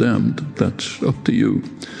bitterly condemned. That's up to you.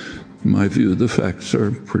 In my view, the facts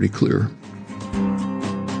are pretty clear.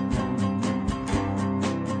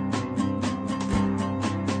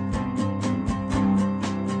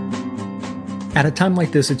 At a time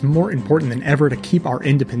like this, it's more important than ever to keep our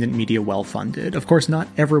independent media well-funded. Of course, not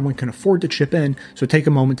everyone can afford to chip in, so take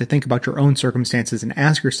a moment to think about your own circumstances and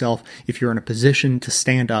ask yourself if you're in a position to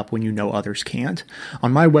stand up when you know others can't.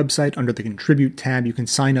 On my website, under the Contribute tab, you can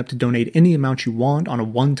sign up to donate any amount you want on a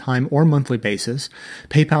one-time or monthly basis.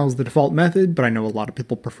 PayPal is the default method, but I know a lot of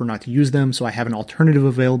people prefer not to use them, so I have an alternative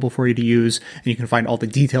available for you to use, and you can find all the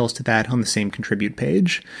details to that on the same Contribute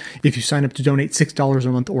page. If you sign up to donate $6 a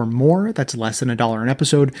month or more, that's less than $1 an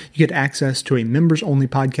episode, you get access to a members-only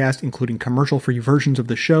podcast, including commercial-free versions of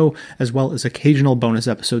the show, as well as occasional bonus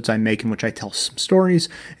episodes I make in which I tell some stories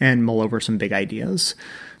and mull over some big ideas.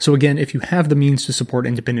 So again, if you have the means to support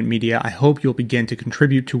independent media, I hope you'll begin to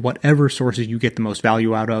contribute to whatever sources you get the most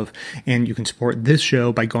value out of, and you can support this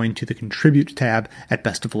show by going to the Contribute tab at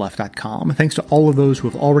bestoftheleft.com. Thanks to all of those who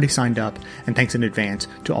have already signed up, and thanks in advance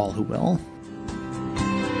to all who will.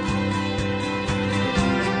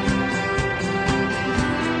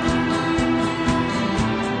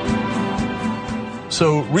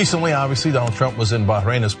 So recently, obviously, Donald Trump was in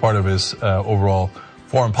Bahrain as part of his overall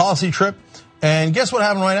foreign policy trip. And guess what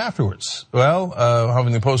happened right afterwards? Well,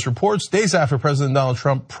 Huffington Post reports, days after President Donald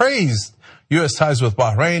Trump praised U.S. ties with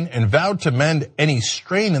Bahrain and vowed to mend any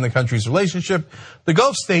strain in the country's relationship, the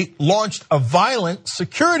Gulf state launched a violent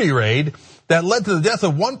security raid that led to the death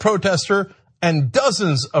of one protester and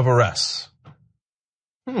dozens of arrests.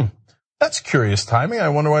 That's curious timing. I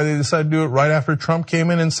wonder why they decided to do it right after Trump came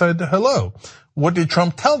in and said hello. What did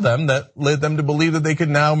Trump tell them that led them to believe that they could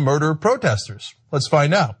now murder protesters? Let's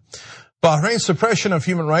find out. Bahrain's suppression of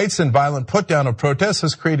human rights and violent put-down of protests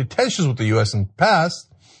has created tensions with the U.S. in the past.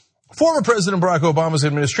 Former President Barack Obama's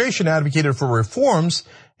administration advocated for reforms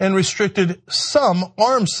and restricted some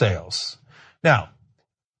arms sales. Now,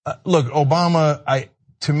 look, Obama,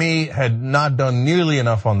 to me, had not done nearly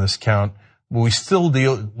enough on this count. We still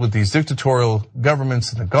deal with these dictatorial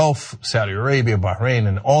governments in the Gulf, Saudi Arabia, Bahrain,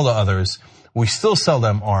 and all the others. We still sell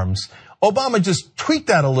them arms. Obama just tweaked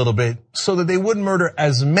that a little bit so that they wouldn't murder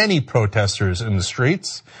as many protesters in the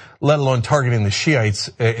streets, let alone targeting the Shiites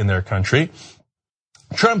in their country.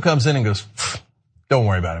 Trump comes in and goes, don't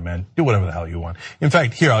worry about it, man. Do whatever the hell you want. In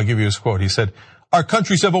fact, here, I'll give you his quote. He said, our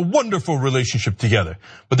countries have a wonderful relationship together,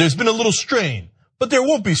 but there's been a little strain. But there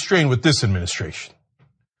won't be strain with this administration.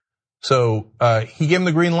 So he gave him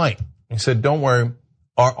the green light. He said, don't worry,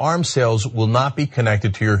 our arms sales will not be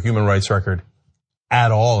connected to your human rights record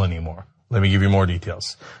at all anymore. Let me give you more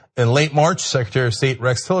details. In late March, Secretary of State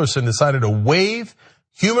Rex Tillerson decided to waive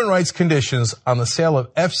human rights conditions on the sale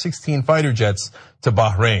of F-16 fighter jets to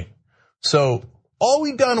Bahrain. So all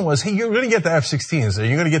we done was, hey, you're gonna get the F-16s and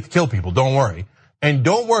you're gonna get to kill people, don't worry. And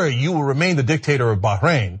don't worry, you will remain the dictator of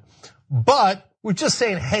Bahrain. But we're just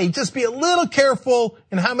saying, hey, just be a little careful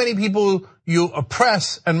in how many people you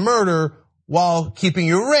oppress and murder while keeping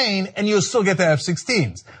your reign, and you'll still get the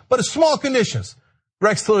F-16s. But it's small conditions.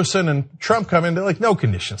 Rex Tillerson and Trump come in, they're like, no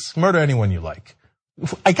conditions. Murder anyone you like.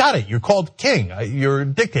 I got it. You're called king. You're a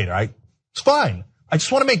dictator. It's fine. I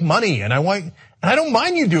just want to make money, and I don't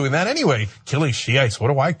mind you doing that anyway. Killing Shiites,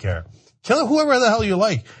 what do I care? Kill whoever the hell you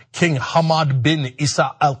like. King Hamad bin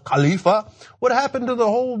Isa al Khalifa. What happened to the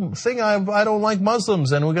whole thing? I don't like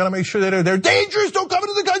Muslims, and we got to make sure that they're dangerous. Don't come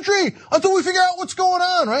into the country until we figure out what's going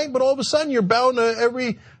on, right? But all of a sudden, you're bound to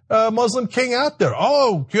every Muslim king out there.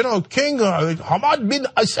 Oh, King Hamad bin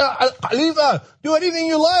Isa al Khalifa. Do anything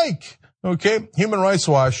you like. Okay. Human Rights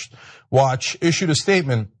Watch issued a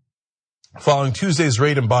statement following Tuesday's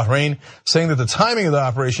raid in Bahrain, saying that the timing of the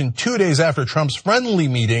operation 2 days after Trump's friendly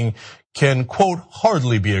meeting can, quote,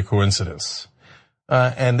 hardly be a coincidence.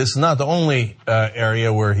 And this is not the only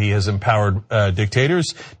area where he has empowered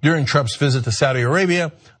dictators. During Trump's visit to Saudi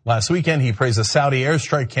Arabia last weekend, he praised the Saudi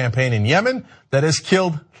airstrike campaign in Yemen that has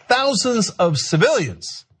killed thousands of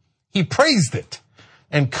civilians. He praised it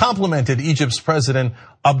and complimented Egypt's President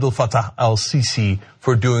Abdel Fattah al-Sisi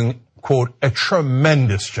for doing, quote, a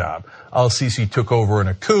tremendous job. Al-Sisi took over in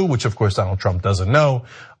a coup, which of course Donald Trump doesn't know,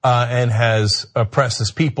 and has oppressed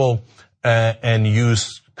his people and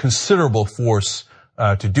used considerable force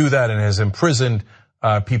to do that, and has imprisoned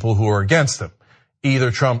people who are against him.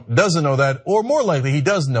 Either Trump doesn't know that, or more likely he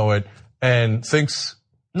does know it and thinks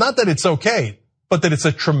not that it's okay, but that it's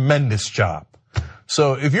a tremendous job.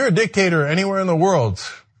 So if you're a dictator anywhere in the world,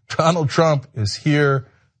 Donald Trump is here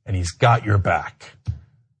and he's got your back.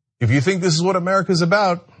 If you think this is what America's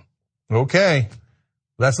about, okay.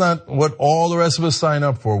 That's not what all the rest of us signed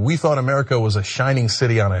up for. We thought America was a shining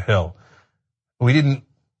city on a hill. We didn't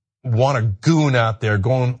want a goon out there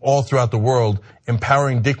going all throughout the world,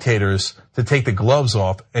 empowering dictators to take the gloves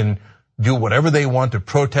off and do whatever they want to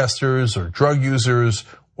protesters or drug users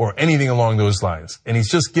or anything along those lines. And he's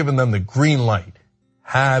just given them the green light.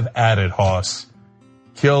 Have at it, Hoss.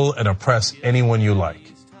 Kill and oppress anyone you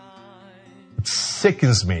like. It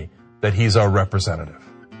sickens me that he's our representative.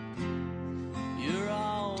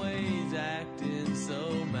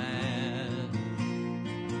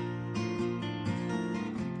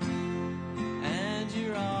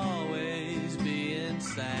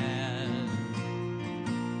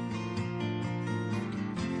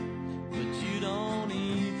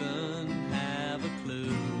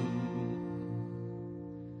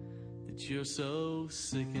 You're so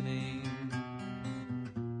sickening.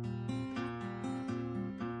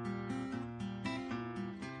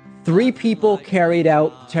 Three people carried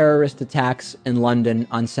out terrorist attacks in London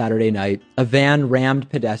on Saturday night. A van rammed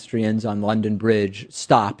pedestrians on London Bridge,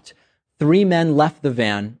 stopped. 3 men left the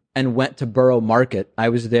van and went to Borough Market. I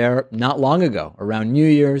was there not long ago, around New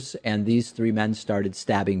Year's, and these 3 men started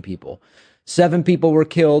stabbing people. 7 people were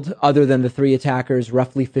killed. Other than the 3 attackers,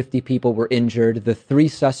 roughly 50 people were injured. The 3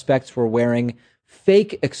 suspects were wearing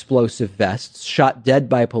fake explosive vests, shot dead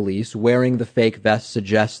by police. Wearing the fake vests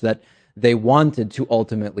suggests that they wanted to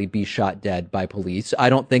ultimately be shot dead by police. I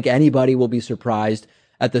don't think anybody will be surprised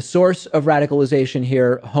at the source of radicalization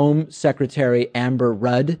here. Home Secretary Amber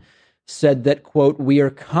Rudd said that, quote, "We are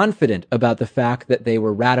confident about the fact that they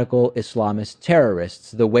were radical Islamist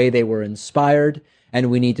terrorists, the way they were inspired,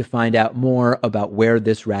 and we need to find out more about where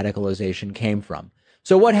this radicalization came from."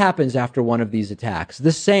 So what happens after one of these attacks?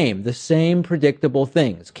 The same predictable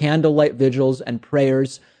things. Candlelight vigils and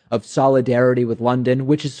prayers of solidarity with London,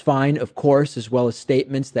 which is fine, of course, as well as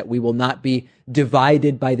statements that we will not be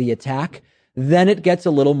divided by the attack. Then it gets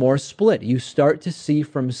a little more split. You start to see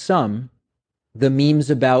from some the memes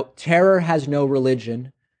about terror has no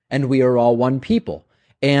religion and we are all one people,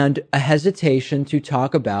 and a hesitation to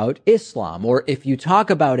talk about Islam. Or if you talk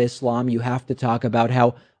about Islam, you have to talk about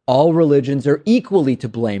how all religions are equally to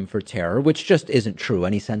blame for terror, which just isn't true.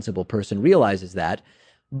 Any sensible person realizes that.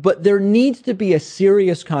 But there needs to be a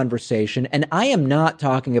serious conversation, and I am not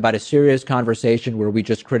talking about a serious conversation where we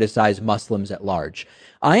just criticize Muslims at large.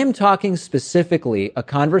 I am talking specifically a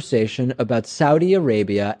conversation about Saudi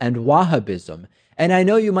Arabia and Wahhabism. And I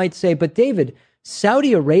know you might say, but David,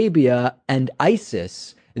 Saudi Arabia and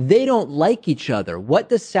ISIS, they don't like each other. What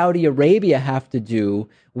does Saudi Arabia have to do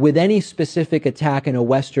with any specific attack in a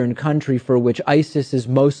Western country for which ISIS is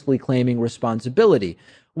mostly claiming responsibility?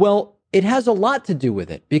 Well, it has a lot to do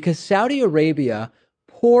with it, because Saudi Arabia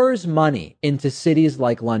pours money into cities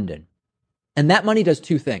like London. And that money does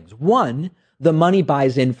two things. One, the money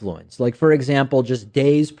buys influence. Like, for example, just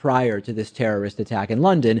days prior to this terrorist attack in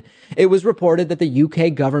London, it was reported that the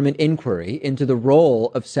UK government inquiry into the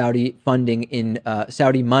role of Saudi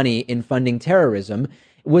money in funding terrorism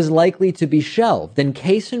was likely to be shelved. And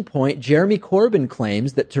case in point, Jeremy Corbyn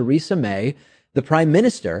claims that Theresa May, the prime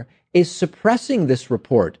minister, is suppressing this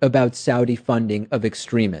report about Saudi funding of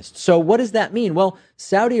extremists. So what does that mean? Well,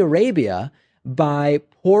 Saudi Arabia, by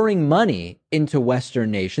pouring money into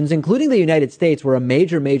Western nations, including the United States, where a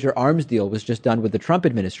major arms deal was just done with the Trump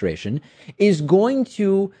administration, is going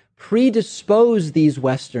to predispose these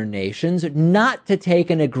Western nations not to take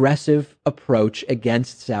an aggressive approach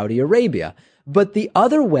against Saudi Arabia. But the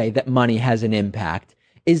other way that money has an impact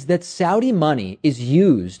is that Saudi money is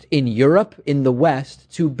used in Europe, in the West,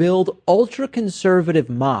 to build ultra-conservative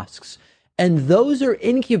mosques. And those are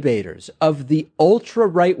incubators of the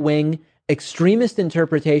ultra-right-wing extremist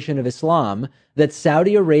interpretation of Islam that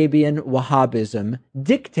Saudi Arabian Wahhabism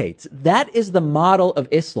dictates. That is the model of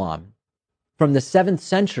Islam from the 7th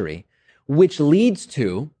century, which leads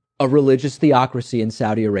to a religious theocracy in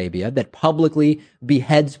Saudi Arabia that publicly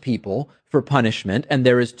beheads people for punishment, and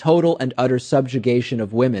there is total and utter subjugation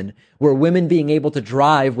of women, where women being able to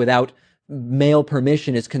drive without male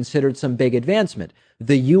permission is considered some big advancement.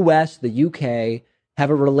 The US, the UK have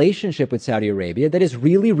a relationship with Saudi Arabia that is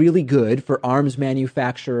really, really good for arms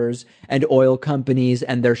manufacturers and oil companies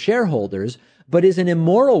and their shareholders, but is an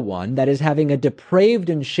immoral one that is having a depraved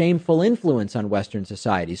and shameful influence on Western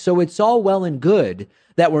society. So it's all well and good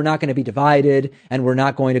that we're not going to be divided and we're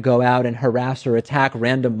not going to go out and harass or attack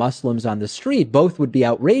random Muslims on the street. Both would be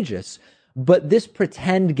outrageous. But this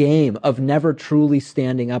pretend game of never truly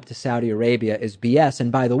standing up to Saudi Arabia is BS.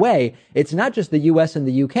 And by the way, it's not just the US and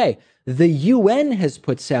the UK. The UN has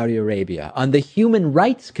put Saudi Arabia on the Human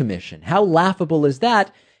Rights Commission. How laughable is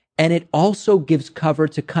that? And it also gives cover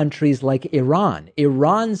to countries like Iran.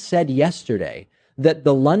 Iran said yesterday that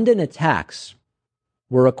the London attacks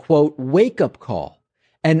were a, quote, wake-up call,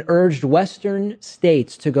 and urged Western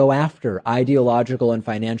states to go after ideological and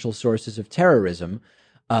financial sources of terrorism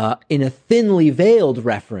in a thinly veiled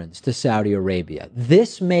reference to Saudi Arabia.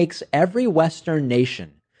 This makes every Western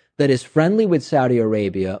nation that is friendly with Saudi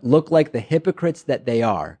Arabia look like the hypocrites that they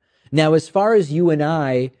are. Now, as far as you and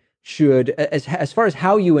I should, as far as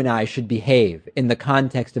how you and I should behave in the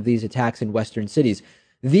context of these attacks in Western cities,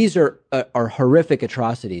 these are horrific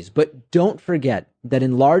atrocities. But don't forget that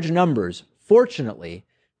in large numbers, fortunately,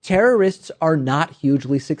 terrorists are not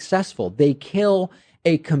hugely successful. They kill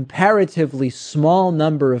a comparatively small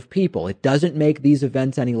number of people. It doesn't make these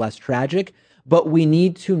events any less tragic, but we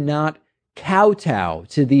need to not kowtow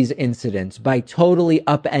to these incidents by totally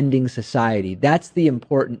upending society. That's the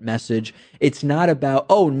important message. It's not about,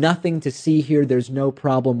 oh, nothing to see here, there's no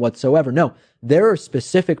problem whatsoever. No, there are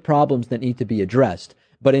specific problems that need to be addressed.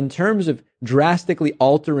 But in terms of drastically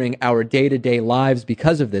altering our day-to-day lives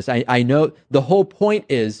because of this, I know the whole point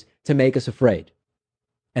is to make us afraid.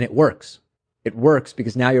 And it works. It works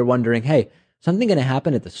because now you're wondering, hey, something going to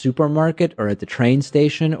happen at the supermarket or at the train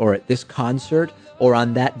station or at this concert or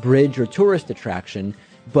on that bridge or tourist attraction?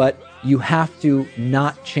 but you have to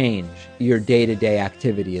not change your day-to-day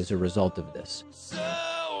activity as a result of this.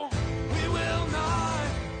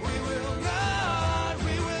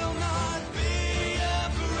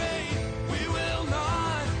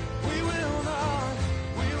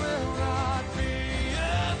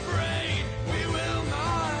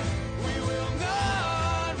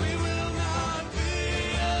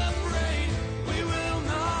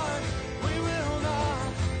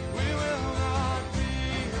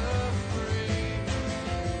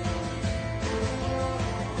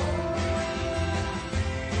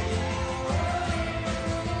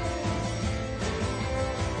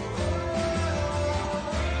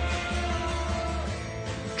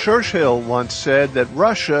 Churchill once said that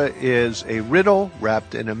Russia is a riddle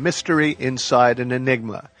wrapped in a mystery inside an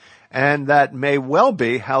enigma, and that may well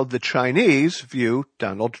be how the Chinese view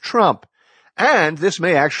Donald Trump. And this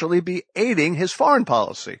may actually be aiding his foreign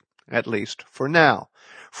policy, at least for now.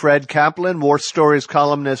 Fred Kaplan, War Stories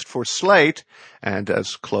columnist for Slate, and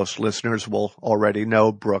as close listeners will already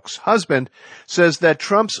know, Brooks' husband, says that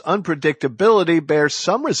Trump's unpredictability bears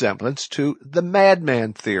some resemblance to the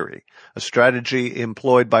madman theory, a strategy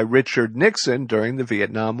employed by Richard Nixon during the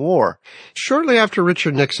Vietnam War. Shortly after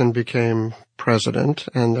Richard Nixon became president,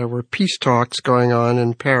 and there were peace talks going on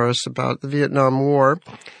in Paris about the Vietnam War,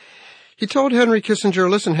 he told Henry Kissinger,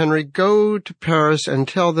 listen, Henry, go to Paris and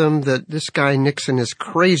tell them that this guy Nixon is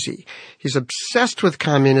crazy. He's obsessed with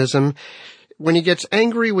communism. When he gets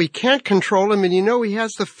angry, we can't control him, and you know he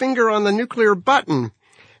has the finger on the nuclear button.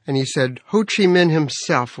 And he said, Ho Chi Minh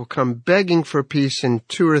himself will come begging for peace in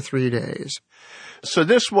 2 or 3 days. So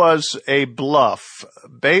this was a bluff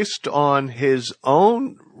based on his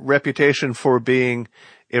own reputation for being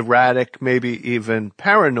erratic, maybe even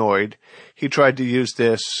paranoid. He tried to use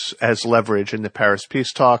this as leverage in the Paris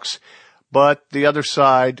peace talks, but the other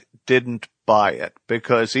side didn't buy it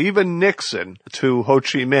because even Nixon to Ho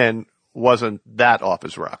Chi Minh wasn't that off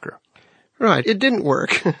his rocker. Right. It didn't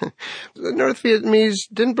work. The North Vietnamese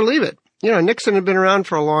didn't believe it. You know, Nixon had been around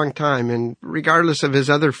for a long time, and regardless of his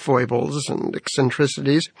other foibles and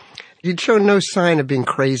eccentricities, he'd shown no sign of being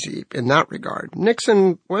crazy in that regard.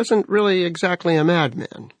 Nixon wasn't really exactly a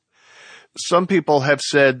madman. Some people have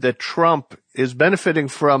said that Trump is benefiting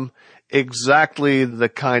from exactly the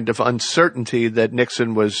kind of uncertainty that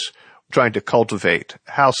Nixon was trying to cultivate.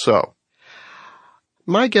 How so?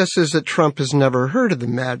 My guess is that Trump has never heard of the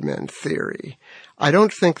madman theory. I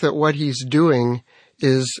don't think that what he's doing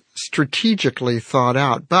is strategically thought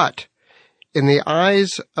out, but in the eyes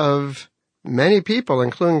of many people,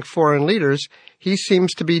 including foreign leaders, he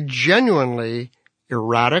seems to be genuinely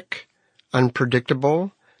erratic,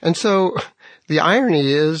 unpredictable. And so the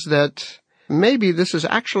irony is that maybe this is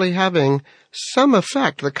actually having some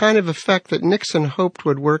effect, the kind of effect that Nixon hoped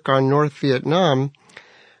would work on North Vietnam.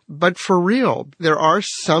 But for real, there are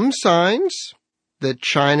some signs that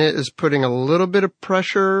China is putting a little bit of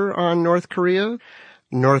pressure on North Korea.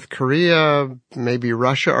 North Korea, maybe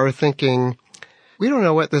Russia are thinking, we don't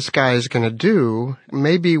know what this guy is going to do.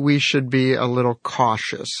 Maybe we should be a little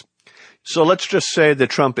cautious. So let's just say that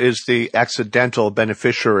Trump is the accidental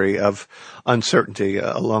beneficiary of uncertainty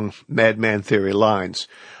along madman theory lines.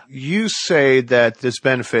 You say that this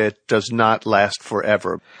benefit does not last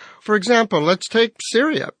forever. For example, let's take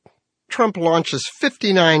Syria. Trump launches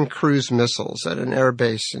 59 cruise missiles at an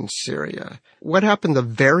airbase in Syria. What happened the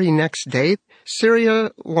very next day?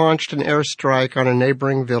 Syria launched an airstrike on a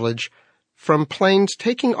neighboring village from planes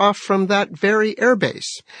taking off from that very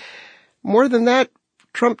airbase. More than that,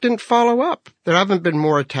 Trump didn't follow up. There haven't been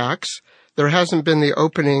more attacks. There hasn't been the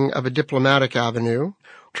opening of a diplomatic avenue.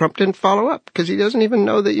 Trump didn't follow up because he doesn't even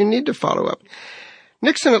know that you need to follow up.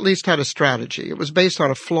 Nixon at least had a strategy. It was based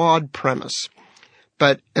on a flawed premise.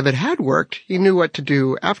 But if it had worked, he knew what to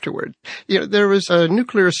do afterward. You know, there was a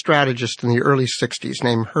nuclear strategist in the early 60s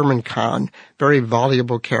named Herman Kahn, very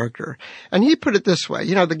voluble character. And he put it this way,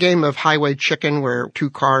 you know, the game of highway chicken where two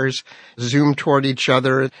cars zoom toward each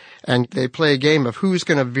other and they play a game of who's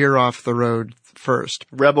going to veer off the road first.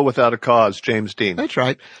 Rebel Without a Cause, James Dean. That's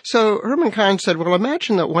right. So Herman Kahn said, well,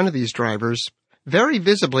 imagine that one of these drivers very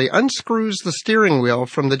visibly unscrews the steering wheel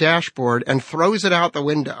from the dashboard and throws it out the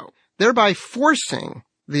window, thereby forcing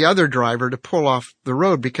the other driver to pull off the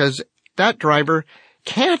road because that driver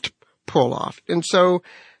can't pull off. And so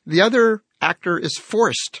the other actor is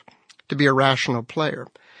forced to be a rational player.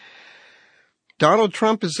 Donald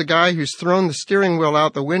Trump is the guy who's thrown the steering wheel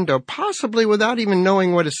out the window, possibly without even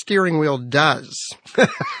knowing what a steering wheel does,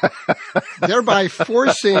 thereby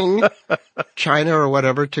forcing China or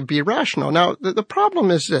whatever to be rational. Now, the problem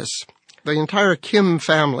is this. The entire Kim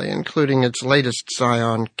family, including its latest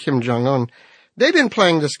scion, Kim Jong-un, They've been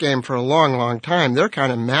playing this game for a long, long time. They're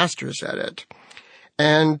kind of masters at it.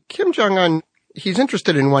 And Kim Jong-un, he's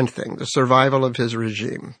interested in one thing, the survival of his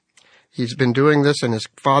regime. He's been doing this, and his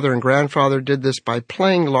father and grandfather did this by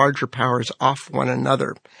playing larger powers off one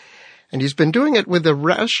another. And he's been doing it with the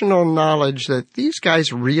rational knowledge that these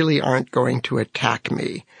guys really aren't going to attack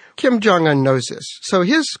me. Kim Jong-un knows this. So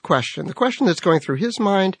his question, the question that's going through his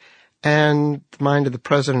mind and the mind of the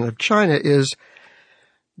president of China is,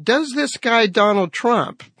 does this guy Donald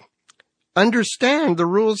Trump understand the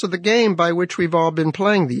rules of the game by which we've all been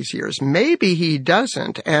playing these years? Maybe he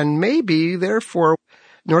doesn't, and maybe, therefore,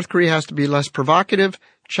 North Korea has to be less provocative,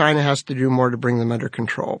 China has to do more to bring them under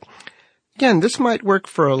control. Again, this might work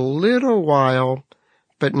for a little while,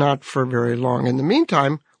 but not for very long. In the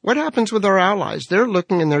meantime, what happens with our allies? They're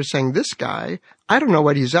looking and they're saying, this guy, I don't know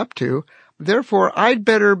what he's up to, therefore I'd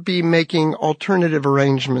better be making alternative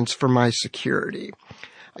arrangements for my security.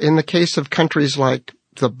 In the case of countries like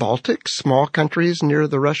the Baltics, small countries near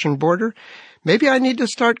the Russian border, maybe I need to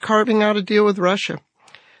start carving out a deal with Russia.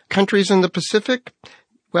 Countries in the Pacific,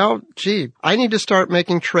 well, I need to start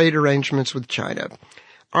making trade arrangements with China.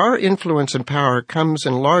 Our influence and power comes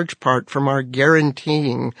in large part from our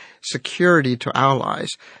guaranteeing security to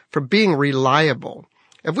allies, from being reliable.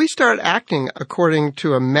 If we start acting according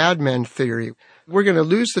to a madman theory, we're going to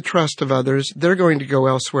lose the trust of others. They're going to go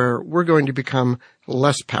elsewhere. We're going to become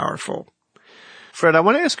less powerful. Fred, I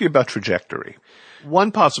want to ask you about trajectory.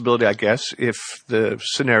 One possibility, I guess, if the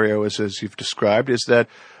scenario is as you've described, is that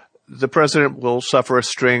the president will suffer a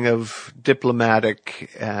string of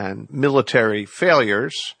diplomatic and military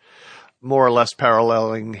failures, more or less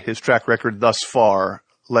paralleling his track record thus far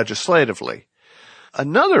legislatively.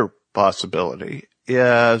 Another possibility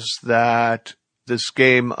is that this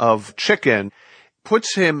game of chicken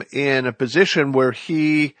puts him in a position where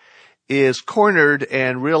he is cornered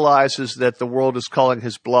and realizes that the world is calling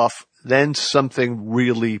his bluff, then something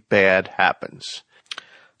really bad happens.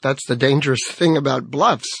 That's the dangerous thing about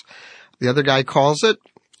bluffs. The other guy calls it,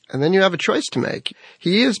 and then you have a choice to make.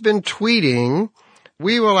 He has been tweeting,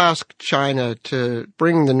 we will ask China to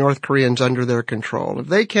bring the North Koreans under their control. If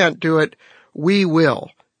they can't do it, we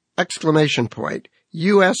will. Exclamation point.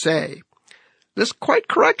 USA. This quite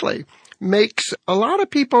correctly makes a lot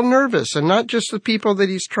of people nervous, and not just the people that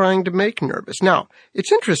he's trying to make nervous. Now,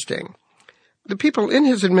 it's interesting. The people in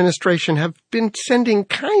his administration have been sending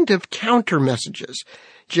kind of counter messages.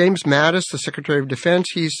 James Mattis, the Secretary of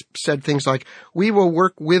Defense, he's said things like, we will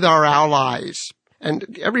work with our allies.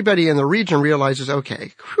 And everybody in the region realizes,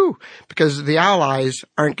 okay, because the allies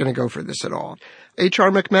aren't going to go for this at all.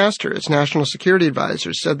 H.R. McMaster, his national security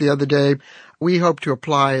advisor, said the other day, we hope to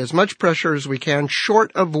apply as much pressure as we can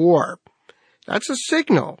short of war. That's a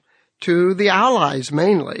signal to the allies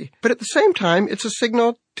mainly, but at the same time, it's a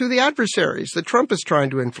signal to the adversaries that Trump is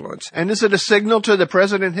trying to influence. And is it a signal to the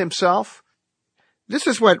president himself? This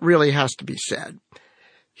is what really has to be said.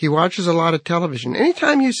 He watches a lot of television.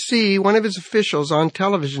 Anytime you see one of his officials on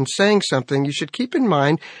television saying something, you should keep in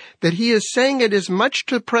mind that he is saying it as much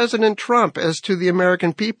to President Trump as to the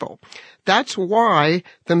American people. That's why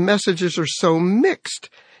the messages are so mixed.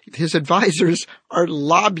 His advisors are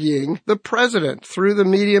lobbying the president through the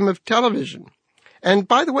medium of television. And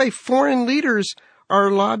by the way, foreign leaders are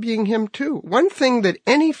lobbying him too. One thing that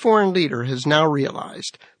any foreign leader has now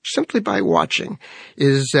realized, simply by watching,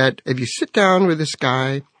 is that if you sit down with this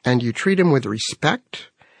guy and you treat him with respect,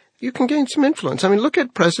 you can gain some influence. I mean, look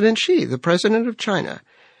at President Xi, the president of China.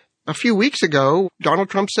 A few weeks ago, Donald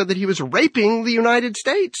Trump said that he was raping the United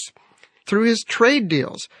States through his trade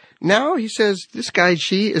deals. Now he says this guy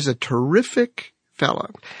Xi is a terrific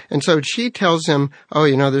fellow. And so Xi tells him,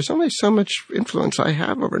 there's only so much influence I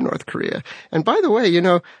have over North Korea. And by the way,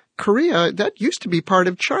 Korea, that used to be part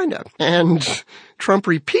of China. And Trump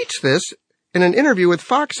repeats this in an interview with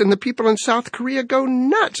Fox, and the people in South Korea go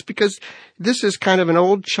nuts because this is kind of an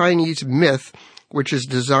old Chinese myth which is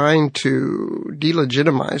designed to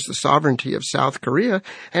delegitimize the sovereignty of South Korea.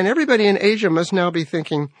 And everybody in Asia must now be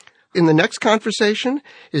thinking, in the next conversation,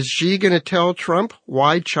 is Xi going to tell Trump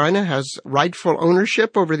why China has rightful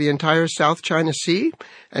ownership over the entire South China Sea?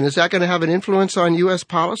 And is that going to have an influence on U.S.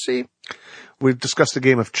 policy? We've discussed the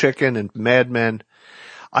game of chicken and Mad Men.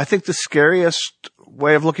 I think the scariest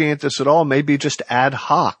way of looking at this at all may be just ad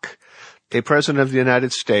hoc. A president of the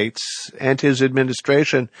United States and his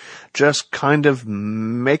administration just kind of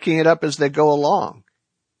making it up as they go along.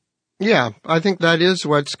 Yeah, I think that is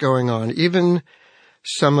what's going on. Even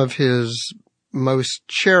some of his most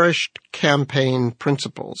cherished campaign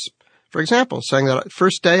principles. For example, saying that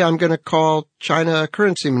first day I'm going to call China a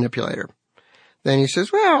currency manipulator. Then he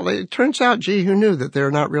says, well, it turns out, gee, who knew that they're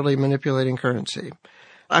not really manipulating currency?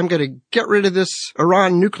 I'm going to get rid of this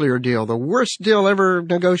Iran nuclear deal, the worst deal ever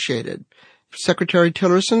negotiated. Secretary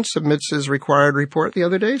Tillerson submits his required report the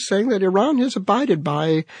other day saying that Iran has abided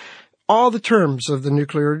by all the terms of the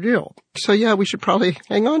nuclear deal. So yeah, we should probably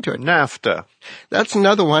hang on to it. NAFTA. That's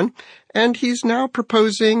another one. And he's now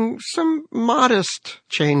proposing some modest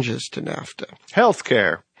changes to NAFTA.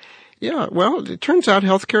 Healthcare. Yeah, well, it turns out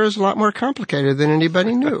healthcare is a lot more complicated than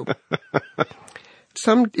anybody knew.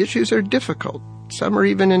 Some issues are difficult. Some are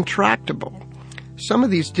even intractable. Some of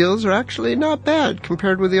these deals are actually not bad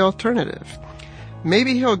compared with the alternative.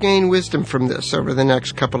 Maybe he'll gain wisdom from this over the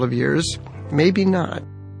next couple of years. Maybe not.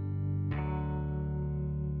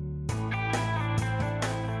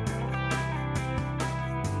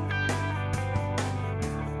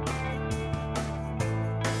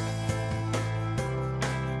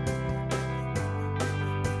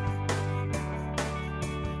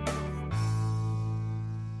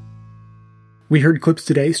 We heard clips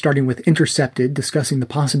today starting with Intercepted discussing the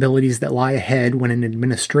possibilities that lie ahead when an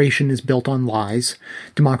administration is built on lies.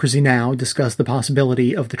 Democracy Now! Discussed the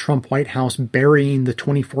possibility of the Trump White House burying the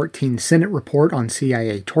 2014 Senate report on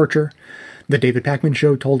CIA torture. The David Pakman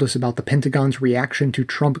Show told us about the Pentagon's reaction to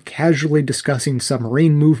Trump casually discussing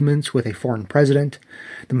submarine movements with a foreign president.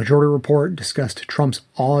 The Majority Report discussed Trump's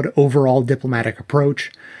odd overall diplomatic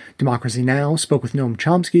approach. Democracy Now! Spoke with Noam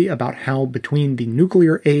Chomsky about how between the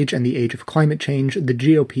nuclear age and the age of climate change, the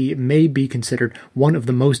GOP may be considered one of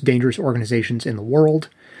the most dangerous organizations in the world.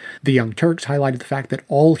 The Young Turks highlighted the fact that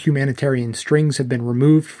all humanitarian strings have been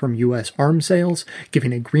removed from U.S. arms sales,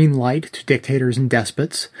 giving a green light to dictators and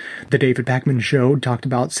despots. The David Pakman Show talked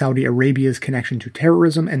about Saudi Arabia's connection to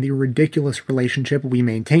terrorism and the ridiculous relationship we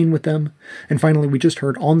maintain with them. And finally, we just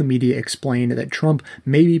heard On the Media explain that Trump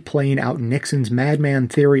may be playing out Nixon's madman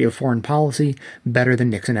theory of foreign policy better than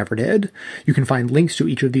Nixon ever did. You can find links to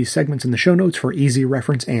each of these segments in the show notes for easy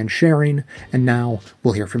reference and sharing. And now,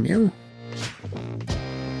 we'll hear from you.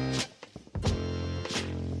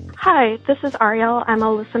 Hi, this is Ariel. I'm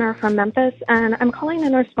a listener from Memphis, and I'm calling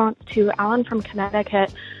in response to Alan from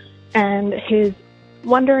Connecticut and his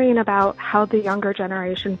wondering about how the younger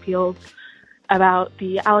generation feels about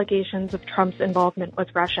the allegations of Trump's involvement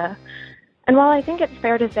with Russia. And while I think it's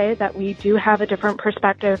fair to say that we do have a different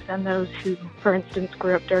perspective than those who, for instance,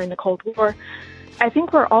 grew up during the Cold War, I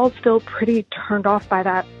think we're all still pretty turned off by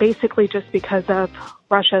that, basically just because of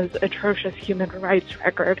Russia's atrocious human rights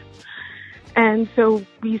record. And so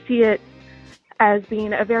we see it as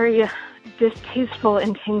being a very distasteful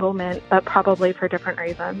entanglement, but probably for different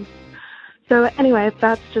reasons. So anyway,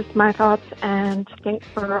 that's just my thoughts, and thanks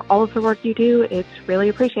for all of the work you do. It's really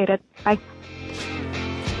appreciated. Bye.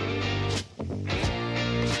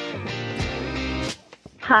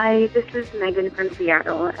 Hi, this is Megan from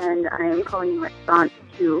Seattle, and I'm calling in response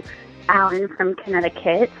to Alan from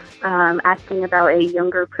Connecticut, asking about a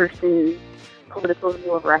younger person's political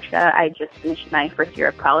view of Russia. I just finished my first year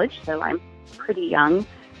of college, so I'm pretty young.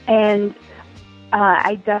 And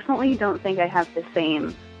I definitely don't think I have the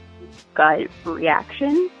same gut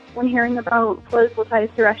reaction when hearing about political ties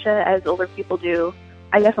to Russia as older people do.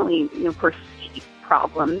 I definitely, perceive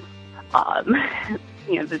problems,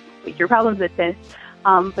 the major problems with this,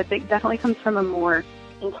 but it definitely comes from a more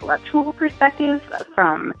intellectual perspective,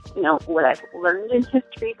 from, what I've learned in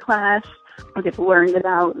history class, what I've learned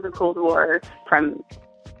about the Cold War from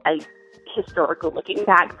a historical looking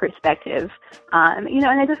back perspective. And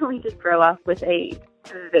I definitely did grow up with a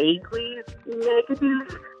vaguely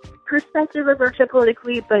negative perspective of Russia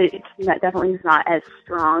politically, but it's definitely not as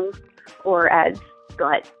strong or as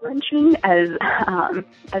gut-wrenching as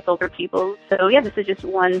older people. So yeah, this is just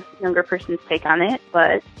one younger person's take on it,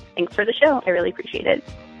 but thanks for the show. I really appreciate it.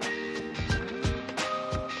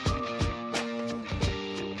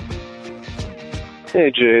 Hey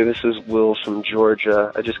Jay, this is Will from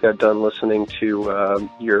Georgia. I just got done listening to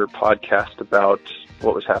your podcast about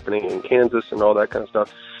what was happening in Kansas and all that kind of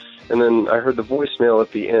stuff. And then I heard the voicemail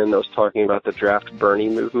at the end that was talking about the Draft Bernie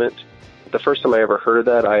movement. The first time I ever heard of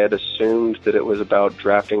that, I had assumed that it was about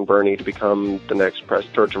drafting Bernie to become the next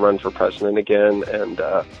president, or to run for president again. And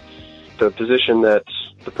the position that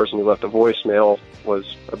the person who left the voicemail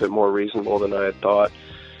was a bit more reasonable than I had thought.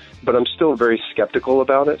 But I'm still very skeptical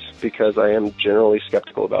about it, because I am generally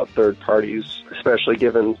skeptical about third parties, especially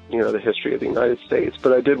given, the history of the United States.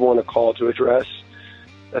 But I did want to call to address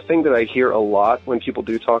a thing that I hear a lot when people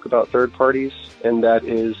do talk about third parties, and that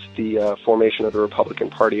is the formation of the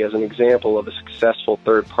Republican Party as an example of a successful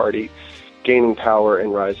third party gaining power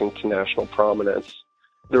and rising to national prominence.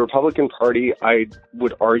 The Republican Party, I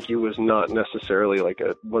would argue, is not necessarily like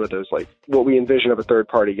one of those, like what we envision of a third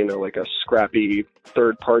party, like a scrappy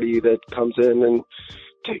third party that comes in and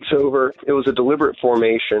takes over. It was a deliberate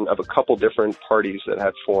formation of a couple different parties that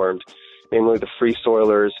had formed, namely the Free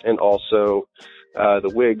Soilers and also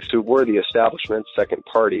the Whigs, who were the establishment's second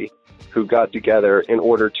party, who got together in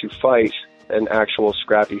order to fight an actual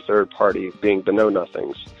scrappy third party, being the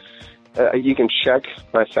Know-Nothings. You can check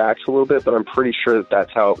my facts a little bit, but I'm pretty sure that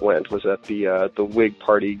that's how it went, was that the Whig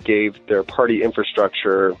Party gave their party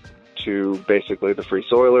infrastructure to basically the Free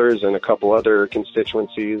Soilers and a couple other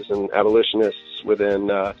constituencies and abolitionists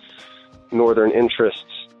within Northern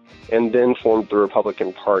interests, and then formed the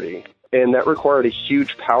Republican Party. And that required a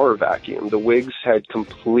huge power vacuum. The Whigs had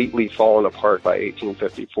completely fallen apart by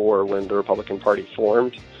 1854 when the Republican Party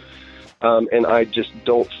formed. And I just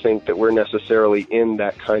don't think that we're necessarily in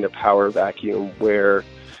that kind of power vacuum where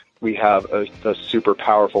we have a super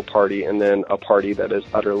powerful party and then a party that is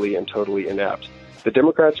utterly and totally inept. The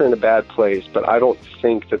Democrats are in a bad place, but I don't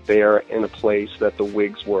think that they are in a place that the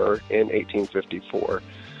Whigs were in 1854.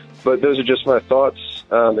 But those are just my thoughts.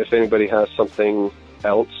 If anybody has something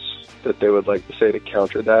else that they would like to say to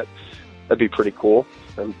counter that, that'd be pretty cool.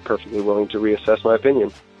 I'm perfectly willing to reassess my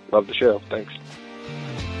opinion. Love the show. Thanks.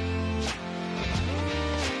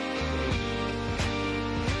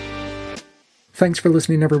 Thanks for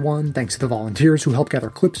listening, everyone. Thanks to the volunteers who helped gather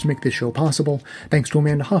clips to make this show possible. Thanks to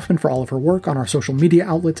Amanda Huffman for all of her work on our social media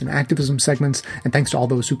outlets and activism segments. And thanks to all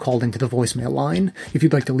those who called into the voicemail line. If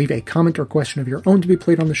you'd like to leave a comment or question of your own to be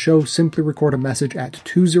played on the show, simply record a message at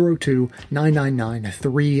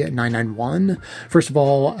 202-999-3991. First of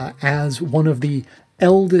all, as one of the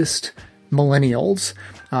eldest millennials,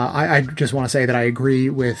 I just want to say that I agree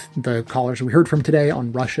with the callers we heard from today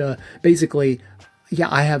on Russia. Basically, yeah,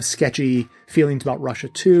 I have sketchy feelings about Russia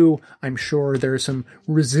too. I'm sure there's some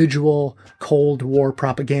residual Cold War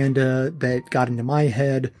propaganda that got into my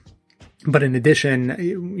head. But in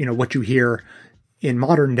addition, what you hear in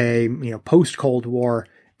modern day, post Cold War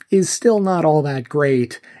is still not all that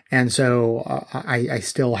great. And so I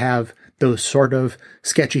still have those sort of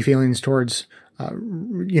sketchy feelings towards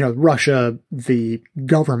Russia, the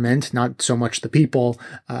government, not so much the people,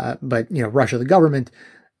 but, Russia, the government,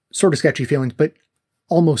 sort of sketchy feelings, but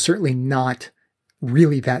almost certainly not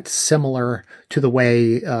really that similar to the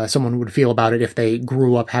way someone would feel about it if they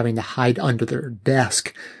grew up having to hide under their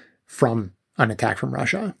desk from an attack from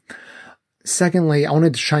Russia. Secondly, I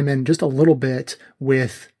wanted to chime in just a little bit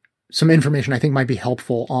with some information I think might be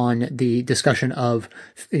helpful on the discussion of,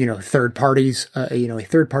 third parties, a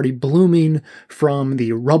third party blooming from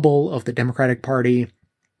the rubble of the Democratic Party.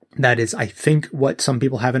 That is, I think, what some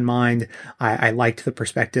people have in mind. I liked the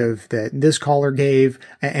perspective that this caller gave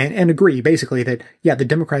and agree basically that, yeah, the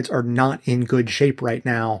Democrats are not in good shape right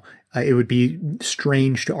now. It would be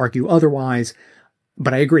strange to argue otherwise,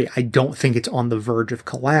 but I agree. I don't think it's on the verge of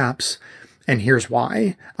collapse. And here's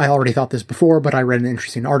why. I already thought this before, but I read an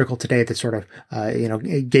interesting article today that sort of,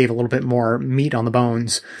 gave a little bit more meat on the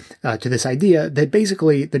bones to this idea that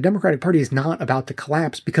basically the Democratic Party is not about to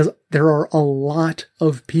collapse because there are a lot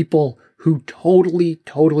of people who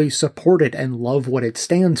totally support it and love what it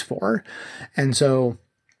stands for. And so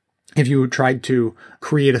if you tried to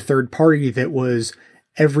create a third party that was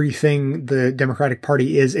everything the Democratic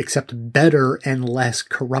Party is except better and less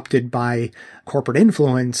corrupted by corporate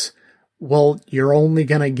influence, well, you're only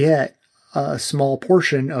going to get a small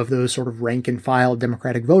portion of those sort of rank and file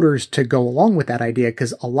Democratic voters to go along with that idea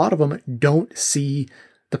because a lot of them don't see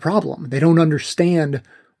the problem. They don't understand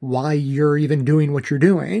why you're even doing what you're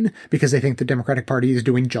doing because they think the Democratic Party is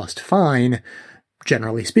doing just fine,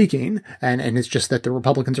 generally speaking. And it's just that the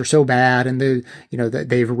Republicans are so bad and that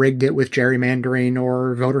they've rigged it with gerrymandering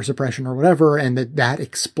or voter suppression or whatever. And that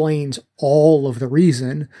explains all of the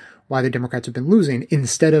reason why the Democrats have been losing,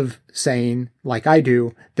 instead of saying, like I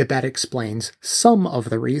do, that explains some of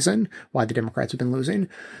the reason why the Democrats have been losing.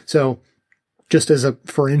 So just as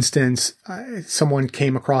for instance, someone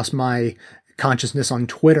came across my consciousness on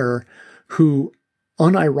Twitter who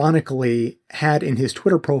unironically had in his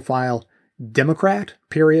Twitter profile, Democrat,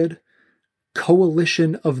 period,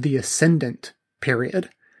 Coalition of the Ascendant, period.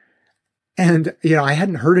 And, I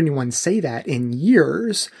hadn't heard anyone say that in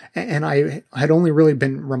years, and I had only really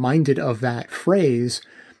been reminded of that phrase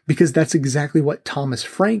because that's exactly what Thomas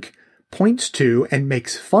Frank points to and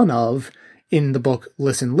makes fun of in the book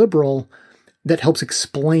Listen Liberal, that helps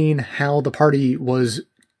explain how the party was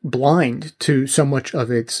blind to so much of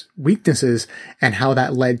its weaknesses and how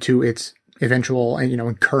that led to its eventual,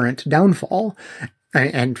 current downfall.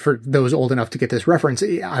 And for those old enough to get this reference,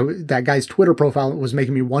 that guy's Twitter profile was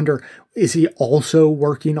making me wonder, is he also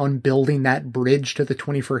working on building that bridge to the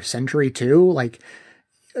 21st century too? Like,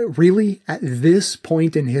 really, at this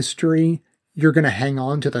point in history, you're going to hang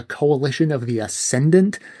on to the coalition of the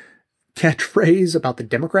ascendant catchphrase about the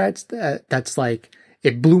Democrats? That's like,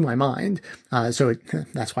 it blew my mind. So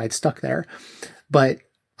that's why it's stuck there. But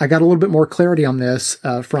I got a little bit more clarity on this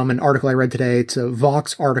from an article I read today. It's a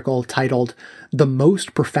Vox article titled, "The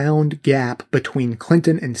Most Profound Gap Between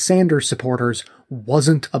Clinton and Sanders Supporters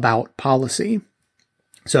Wasn't About Policy."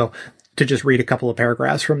 So to just read a couple of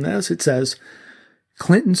paragraphs from this, it says,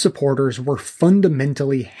 Clinton supporters were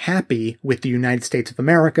fundamentally happy with the United States of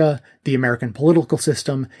America, the American political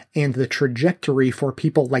system, and the trajectory for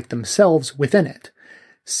people like themselves within it.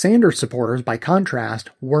 Sanders supporters, by contrast,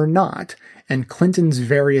 were not, and Clinton's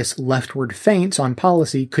various leftward feints on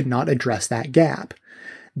policy could not address that gap.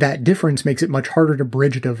 That difference makes it much harder to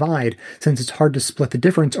bridge a divide, since it's hard to split the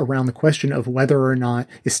difference around the question of whether or not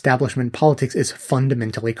establishment politics is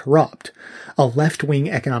fundamentally corrupt. A left-wing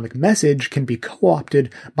economic message can be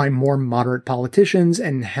co-opted by more moderate politicians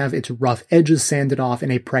and have its rough edges sanded off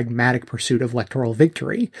in a pragmatic pursuit of electoral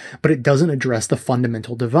victory, but it doesn't address the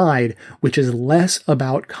fundamental divide, which is less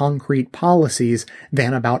about concrete policies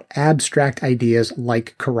than about abstract ideas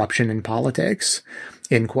like corruption in politics.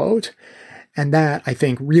 End quote. And that, I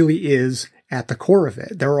think, really is at the core of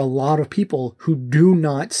it. There are a lot of people who do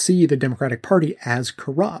not see the Democratic Party as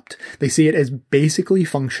corrupt. They see it as basically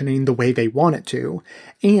functioning the way they want it to.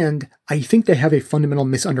 And I think they have a fundamental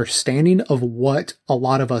misunderstanding of what a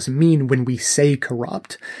lot of us mean when we say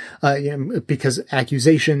corrupt. Because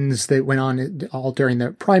accusations that went on all during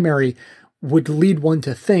the primary would lead one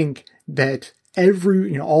to think that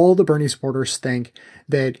all the Bernie supporters think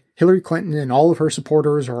that Hillary Clinton and all of her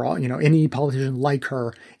supporters, or any politician like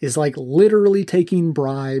her, is like literally taking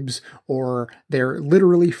bribes, or they're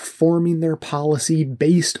literally forming their policy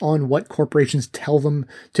based on what corporations tell them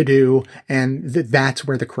to do, and that's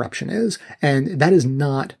where the corruption is. And that is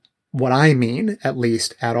not what I mean, at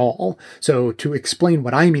least, at all. So to explain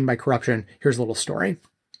what I mean by corruption, here's a little story.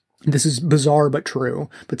 This is bizarre but true,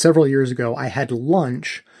 but several years ago I had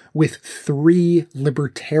lunch with 3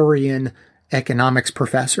 libertarian economics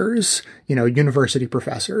professors, university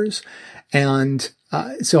professors. And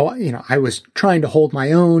so I was trying to hold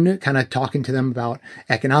my own, kind of talking to them about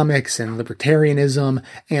economics and libertarianism,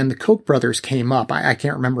 and the Koch brothers came up. I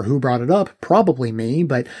can't remember who brought it up, probably me,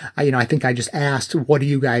 but I think I just asked, what do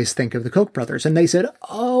you guys think of the Koch brothers? And they said,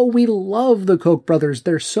 oh, we love the Koch brothers.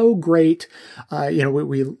 They're so great.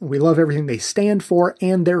 We love everything they stand for,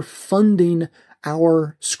 and they're funding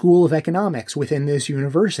our School of Economics within this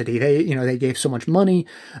university. They gave so much money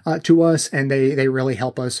to us, and they really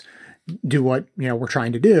help us do what, we're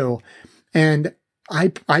trying to do. And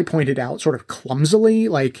I pointed out sort of clumsily,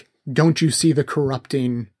 like, don't you see the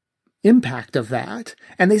corrupting impact of that?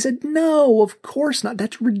 And they said, no, of course not.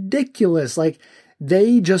 That's ridiculous. Like,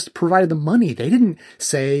 they just provided the money. They didn't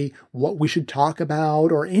say what we should talk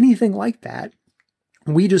about or anything like that.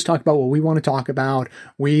 We just talk about what we want to talk about.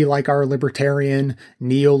 We like our libertarian,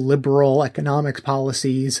 neoliberal economics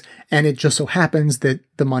policies, and it just so happens that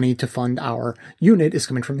the money to fund our unit is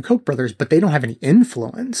coming from the Koch brothers, but they don't have any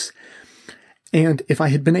influence. And if I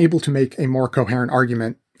had been able to make a more coherent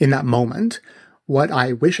argument in that moment, what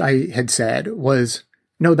I wish I had said was,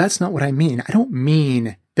 no, that's not what I mean. I don't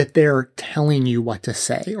mean that they're telling you what to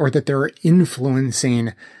say or that they're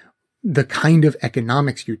influencing the kind of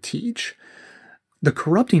economics you teach. The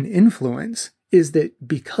corrupting influence is that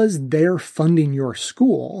because they're funding your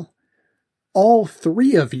school, all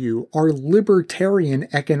 3 of you are libertarian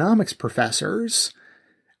economics professors,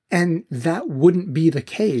 and that wouldn't be the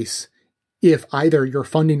case if either your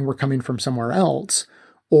funding were coming from somewhere else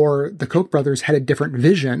or the Koch brothers had a different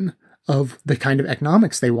vision of the kind of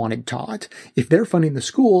economics they wanted taught. If they're funding the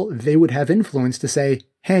school, they would have influence to say,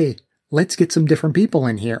 hey, let's get some different people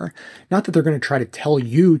in here. Not that they're going to try to tell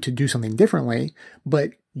you to do something differently,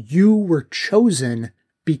 but you were chosen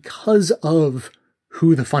because of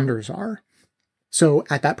who the funders are. So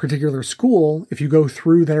at that particular school, if you go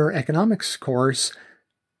through their economics course,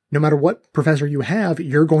 no matter what professor you have,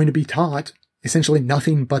 you're going to be taught essentially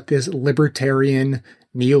nothing but this libertarian,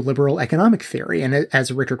 neoliberal economic theory. And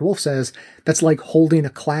as Richard Wolff says, that's like holding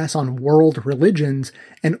a class on world religions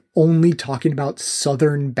and only talking about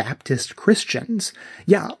Southern Baptist Christians.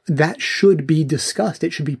 Yeah, that should be discussed.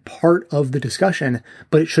 It should be part of the discussion,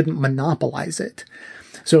 but it shouldn't monopolize it.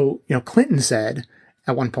 So, Clinton said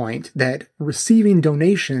at one point that receiving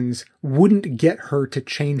donations wouldn't get her to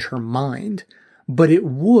change her mind, but it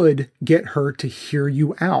would get her to hear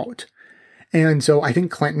you out. And so I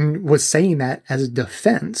think Clinton was saying that as a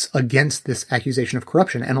defense against this accusation of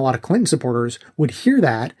corruption. And a lot of Clinton supporters would hear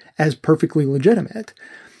that as perfectly legitimate.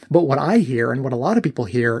 But what I hear and what a lot of people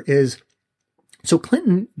hear is, so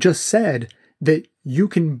Clinton just said that you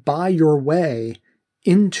can buy your way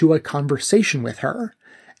into a conversation with her.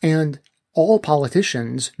 And all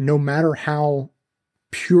politicians, no matter how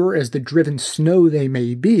pure as the driven snow they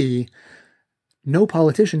may be, no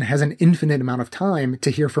politician has an infinite amount of time to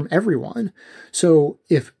hear from everyone. So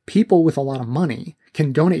if people with a lot of money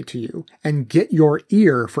can donate to you and get your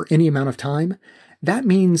ear for any amount of time, that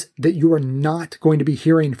means that you are not going to be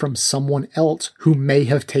hearing from someone else who may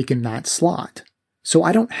have taken that slot. So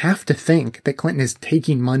I don't have to think that Clinton is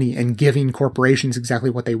taking money and giving corporations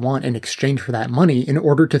exactly what they want in exchange for that money in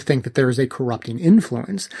order to think that there is a corrupting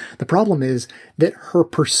influence. The problem is that her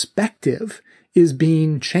perspective is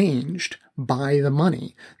being changed by the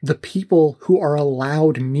money. The people who are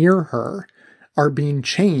allowed near her are being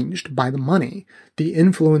changed by the money. The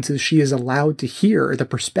influences she is allowed to hear, the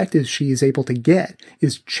perspectives she is able to get,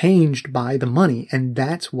 is changed by the money, and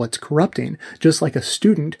that's what's corrupting. Just like a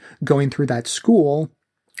student going through that school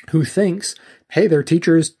who thinks, hey, their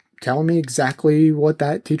teacher's telling me exactly what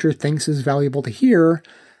that teacher thinks is valuable to hear,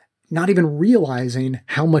 not even realizing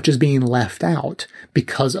how much is being left out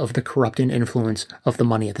because of the corrupting influence of the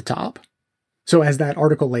money at the top. So as that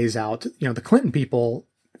article lays out, the Clinton people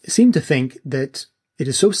seem to think that it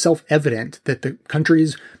is so self-evident that the country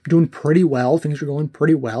is doing pretty well. Things are going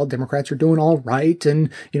pretty well. Democrats are doing all right. And,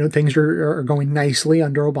 things are going nicely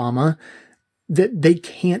under Obama, that they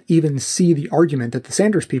can't even see the argument that the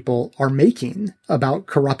Sanders people are making about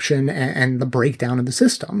corruption and the breakdown of the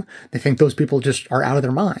system. They think those people just are out of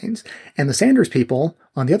their minds. And the Sanders people,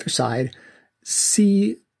 on the other side,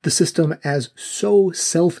 see the system as so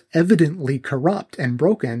self-evidently corrupt and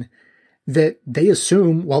broken that they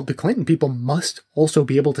assume, well, the Clinton people must also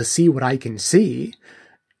be able to see what I can see.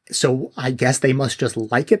 So I guess they must just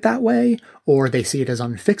like it that way, or they see it as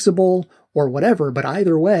unfixable, or whatever. But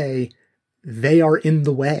either way, they are in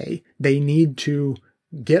the way. They need to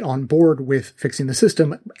get on board with fixing the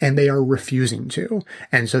system, and they are refusing to.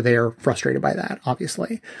 And so they are frustrated by that,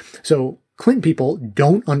 obviously. So Clinton people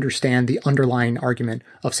don't understand the underlying argument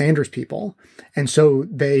of Sanders people. And so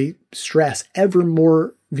they stress ever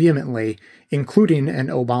more vehemently, including an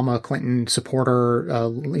Obama Clinton supporter,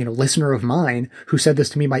 listener of mine who said this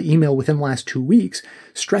to me by email within the last 2 weeks,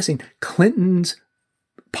 stressing Clinton's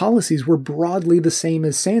policies were broadly the same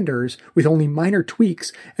as Sanders with only minor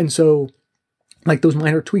tweaks. And so those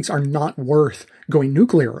minor tweaks are not worth going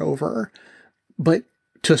nuclear over. But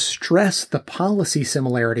to stress the policy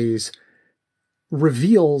similarities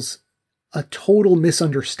reveals a total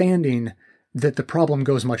misunderstanding that the problem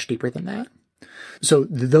goes much deeper than that. So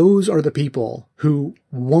those are the people who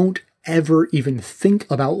won't ever even think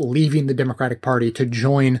about leaving the Democratic Party to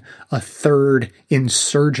join a third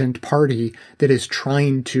insurgent party that is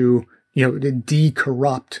trying to,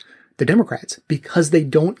 de-corrupt the Democrats, because they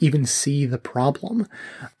don't even see the problem.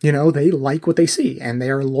 They like what they see and they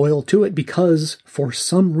are loyal to it because for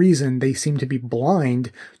some reason they seem to be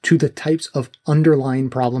blind to the types of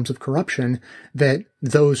underlying problems of corruption that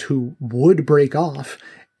those who would break off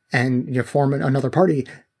and form another party,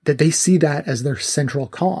 that they see that as their central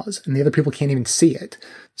cause, and the other people can't even see it.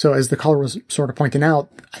 So as the caller was sort of pointing out,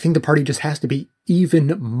 I think the party just has to be even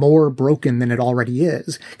more broken than it already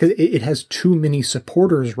is, because it has too many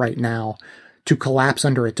supporters right now to collapse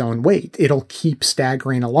under its own weight. It'll keep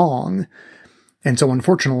staggering along. And so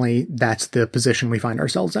unfortunately, that's the position we find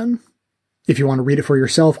ourselves in. If you want to read it for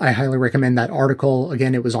yourself, I highly recommend that article.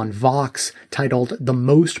 Again, it was on Vox, titled "The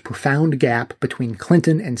Most Profound Gap Between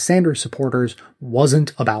Clinton and Sanders Supporters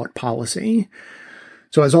Wasn't About Policy."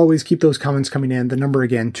 So as always, keep those comments coming in. The number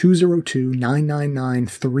again,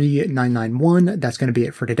 202-999-3991. That's going to be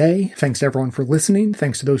it for today. Thanks to everyone for listening.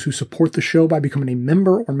 Thanks to those who support the show by becoming a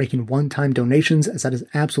member or making one-time donations, as that is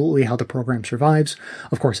absolutely how the program survives.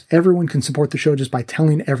 Of course, everyone can support the show just by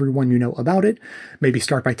telling everyone you know about it. Maybe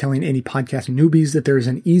start by telling any podcast newbies that there is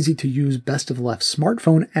an easy-to-use Best of the Left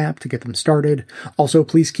smartphone app to get them started. Also,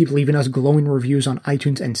 please keep leaving us glowing reviews on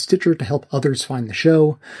iTunes and Stitcher to help others find the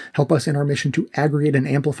show. Help us in our mission to aggregate and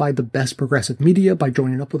amplify the best progressive media by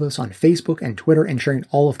joining up with us on Facebook and Twitter and sharing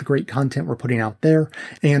all of the great content we're putting out there.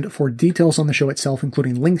 And for details on the show itself,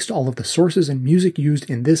 including links to all of the sources and music used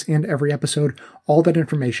in this and every episode, all that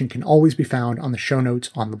information can always be found on the show notes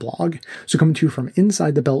on the blog. So coming to you from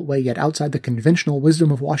inside the Beltway, yet outside the conventional wisdom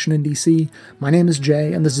of Washington, D.C., my name is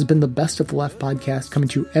Jay, and this has been the Best of the Left podcast, coming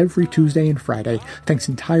to you every Tuesday and Friday, thanks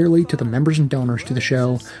entirely to the members and donors to the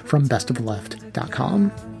show from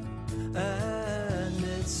bestoftheleft.com. And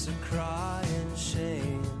it's a cry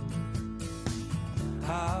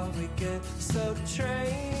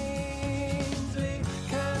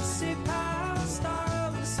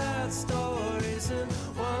sad stories and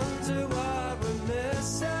wonder what we're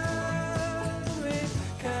missing. We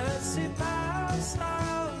can't see past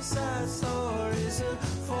our sad stories and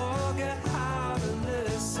forget how to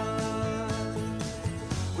listen.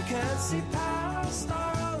 We can't see past